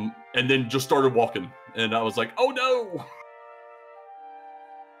 and then just started walking. And I was like, oh no!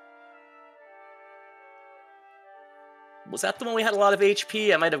 Was that the one we had a lot of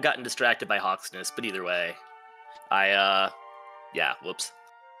HP? I might have gotten distracted by Hawksness, but either way, yeah, whoops.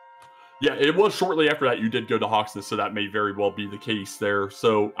 Yeah, it was shortly after that you did go to Hawksness, so that may very well be the case there.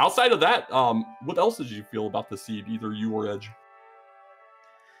 So outside of that, what else did you feel about the seed, either you or Edge?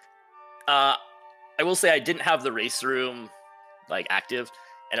 I will say I didn't have the race room like active,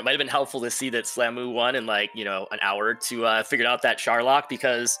 and it might have been helpful to see that Slamu won in like, you know, an hour to figure out that Charlock,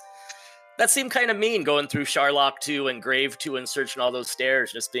 because that seemed kind of mean going through Charlock 2 and Grave 2 and searching all those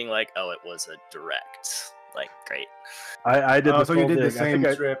stairs, just being like, oh, it was a direct. Like, great. I did. So you did the same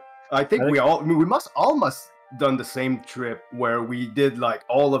trip. I think we must almost done the same trip where we did like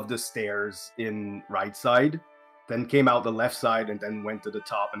all of the stairs in right side, then came out the left side and then went to the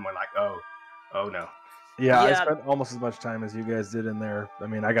top and went like, oh no. Yeah, I spent almost as much time as you guys did in there. I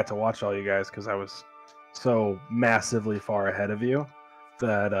mean, I got to watch all you guys because I was so massively far ahead of you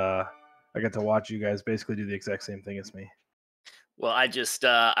that I got to watch you guys basically do the exact same thing as me. Well, I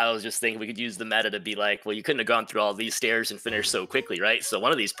was just thinking we could use the meta to be like, well, you couldn't have gone through all these stairs and finished so quickly, right? So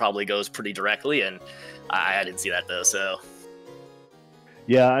one of these probably goes pretty directly, and I didn't see that though, so.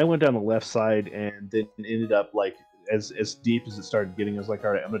 Yeah, I went down the left side and then ended up like as deep as it started getting. I was like,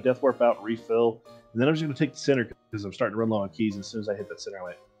 all right, I'm gonna death warp out, refill, and then I'm just gonna take the center because I'm starting to run low on keys. And as soon as I hit that center, I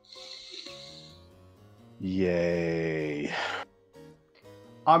went, yay.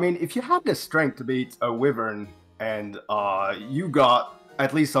 I mean, if you had the strength to beat a wyvern and you got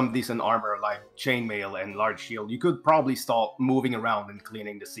at least some decent armor like chainmail and large shield, you could probably start moving around and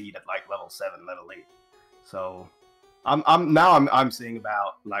cleaning the seed at like level 7, level 8. So I'm seeing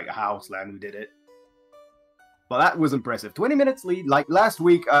about like how Slamu did it. Well, that was impressive. 20 minutes lead. Like last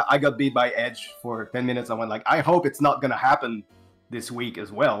week, I got beat by Edge for 10 minutes. I went like, I hope it's not gonna happen this week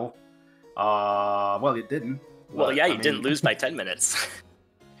as well. Well, it didn't. Well, yeah, you didn't lose by 10 minutes.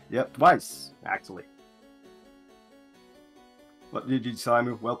 Yep, twice actually. What did you,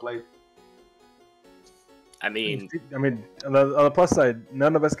 Slamu? Well played. I mean, on the plus side,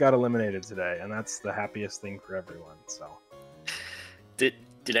 none of us got eliminated today, and that's the happiest thing for everyone. So, did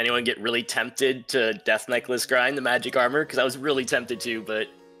anyone get really tempted to Death Necklace grind the magic armor? Because I was really tempted to, but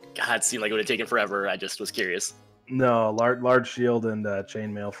God, it seemed like it would have taken forever. I just was curious. No, large shield and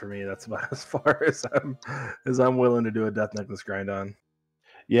chainmail for me. That's about as far as I'm willing to do a Death Necklace grind on.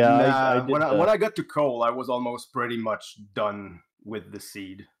 Yeah, when I got to Cole, I was almost pretty much done with the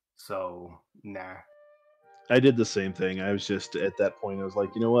seed. So, nah. I did the same thing. I was just at that point. I was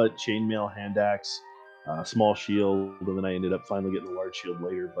like, you know what? Chainmail, hand axe, small shield, and then I ended up finally getting the large shield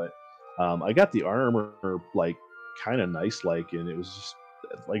later. But I got the armor like kind of nice, like, and it was just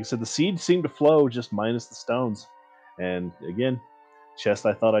like I said, the seed seemed to flow just minus the stones. And again, chest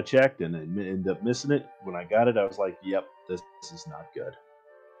I thought I checked and I ended up missing it. When I got it, I was like, yep, this is not good.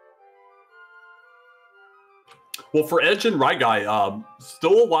 Well, for Edge and ryguy,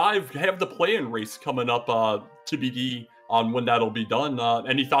 still alive, have the play-in race coming up, TBD on when that'll be done.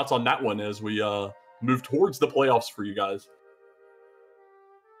 Any thoughts on that one as we move towards the playoffs for you guys?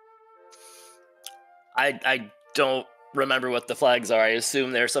 I don't remember what the flags are. I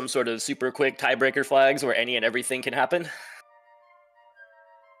assume they're some sort of super quick tiebreaker flags where any and everything can happen.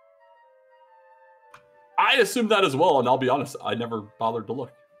 I assume that as well, and I'll be honest, I never bothered to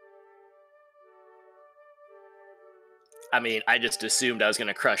look. I mean, I just assumed I was going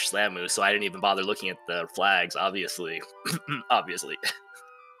to crush Slamu, so I didn't even bother looking at the flags, obviously. Obviously.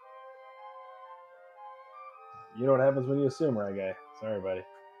 You know what happens when you assume, ryguy. Sorry, buddy.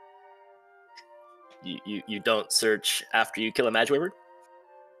 You don't search after you kill a Magic Wyvern?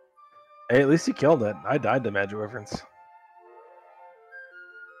 Hey, at least you killed it. I died to Magic Wyverns.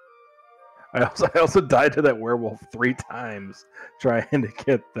 I also died to that werewolf 3 times trying to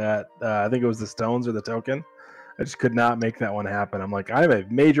get that. I think it was the stones or the token. I just could not make that one happen. I'm like, I'm a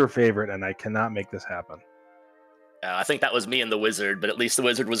major favorite, and I cannot make this happen. I think that was me and the wizard, but at least the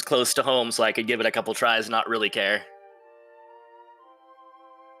wizard was close to home, so I could give it a couple tries and not really care.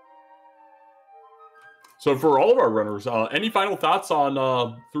 So for all of our runners, any final thoughts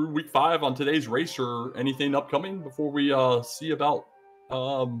on through week 5 on today's race, or anything upcoming before we see about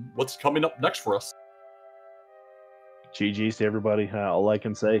what's coming up next for us? GG's to everybody. All I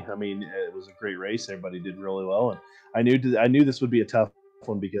can say, I mean, it was a great race. Everybody did really well, and I knew this would be a tough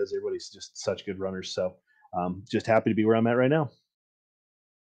one because everybody's just such good runners. So, just happy to be where I'm at right now.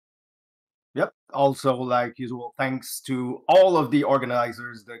 Yep. Also, like usual, thanks to all of the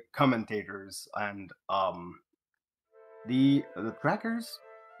organizers, the commentators, and the trackers.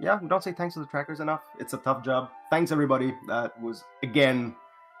 Yeah, don't say thanks to the trackers enough. It's a tough job. Thanks everybody. That was again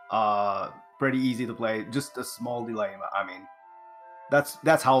pretty easy to play. Just a small delay. I mean,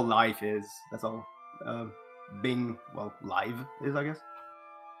 that's how life is. That's all being live is, I guess.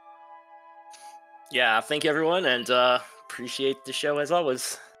 Yeah, thank you everyone, and appreciate the show as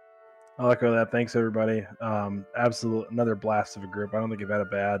always. I'll echo that. Thanks everybody. Absolute another blast of a group. I don't think you've had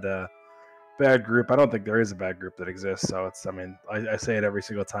a bad group. I don't think there is a bad group that exists. So it's, I mean, I say it every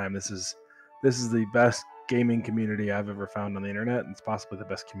single time. This is the best gaming community I've ever found on the internet, and it's possibly the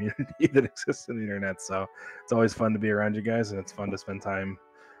best community that exists on the internet. So it's always fun to be around you guys, and it's fun to spend time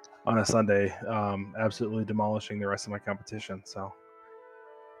on a Sunday, absolutely demolishing the rest of my competition. So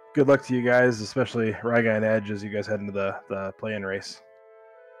good luck to you guys, especially Ryguy and Edge, as you guys head into the play-in race.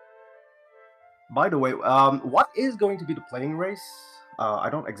 By the way, what is going to be the playing race? I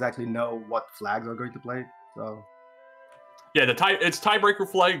don't exactly know what flags are going to play. So yeah, it's tiebreaker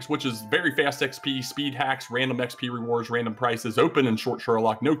flags, which is very fast XP, speed hacks, random XP rewards, random prices, open and short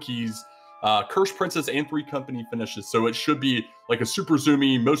Sherlock, no keys, Curse Princess, and 3 company finishes. So it should be like a super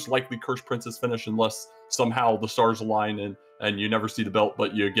zoomy, most likely Curse Princess finish, unless somehow the stars align and you never see the belt,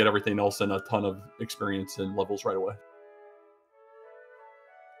 but you get everything else and a ton of experience and levels right away.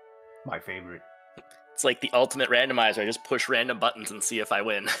 My favorite. It's like the ultimate randomizer. I just push random buttons and see if I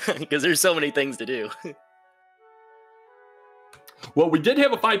win, because there's so many things to do. Well, we did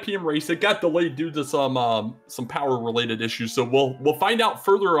have a 5 p.m. race. It got delayed due to some power-related issues. So we'll find out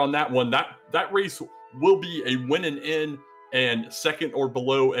further on that one. That race will be a win and in and second or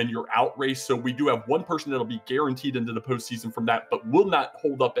below and you're out race. So we do have one person that'll be guaranteed into the postseason from that, but will not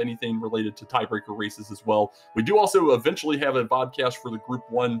hold up anything related to tiebreaker races as well. We do also eventually have a vodcast for the Group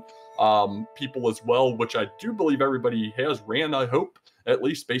 1 people as well, which I do believe everybody has ran, I hope, at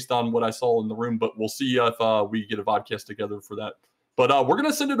least based on what I saw in the room. But we'll see if we get a vodcast together for that. But we're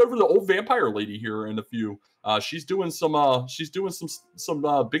gonna send it over to the old vampire lady here in a few. She's doing some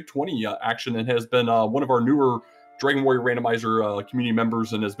Big 20 action, and has been one of our newer Dragon Warrior Randomizer community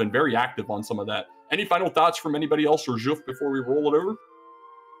members, and has been very active on some of that. Any final thoughts from anybody else or Juf before we roll it over?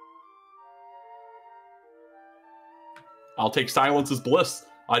 I'll take silence as bliss.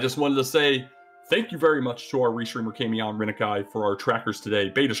 I just wanted to say thank you very much to our restreamer Kamion Renikai for our trackers today,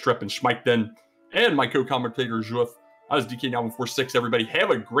 Beta Strep and Schmeikden, and my co-commentator Juf. I was DK946. Everybody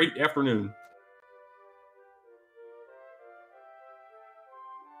have a great afternoon.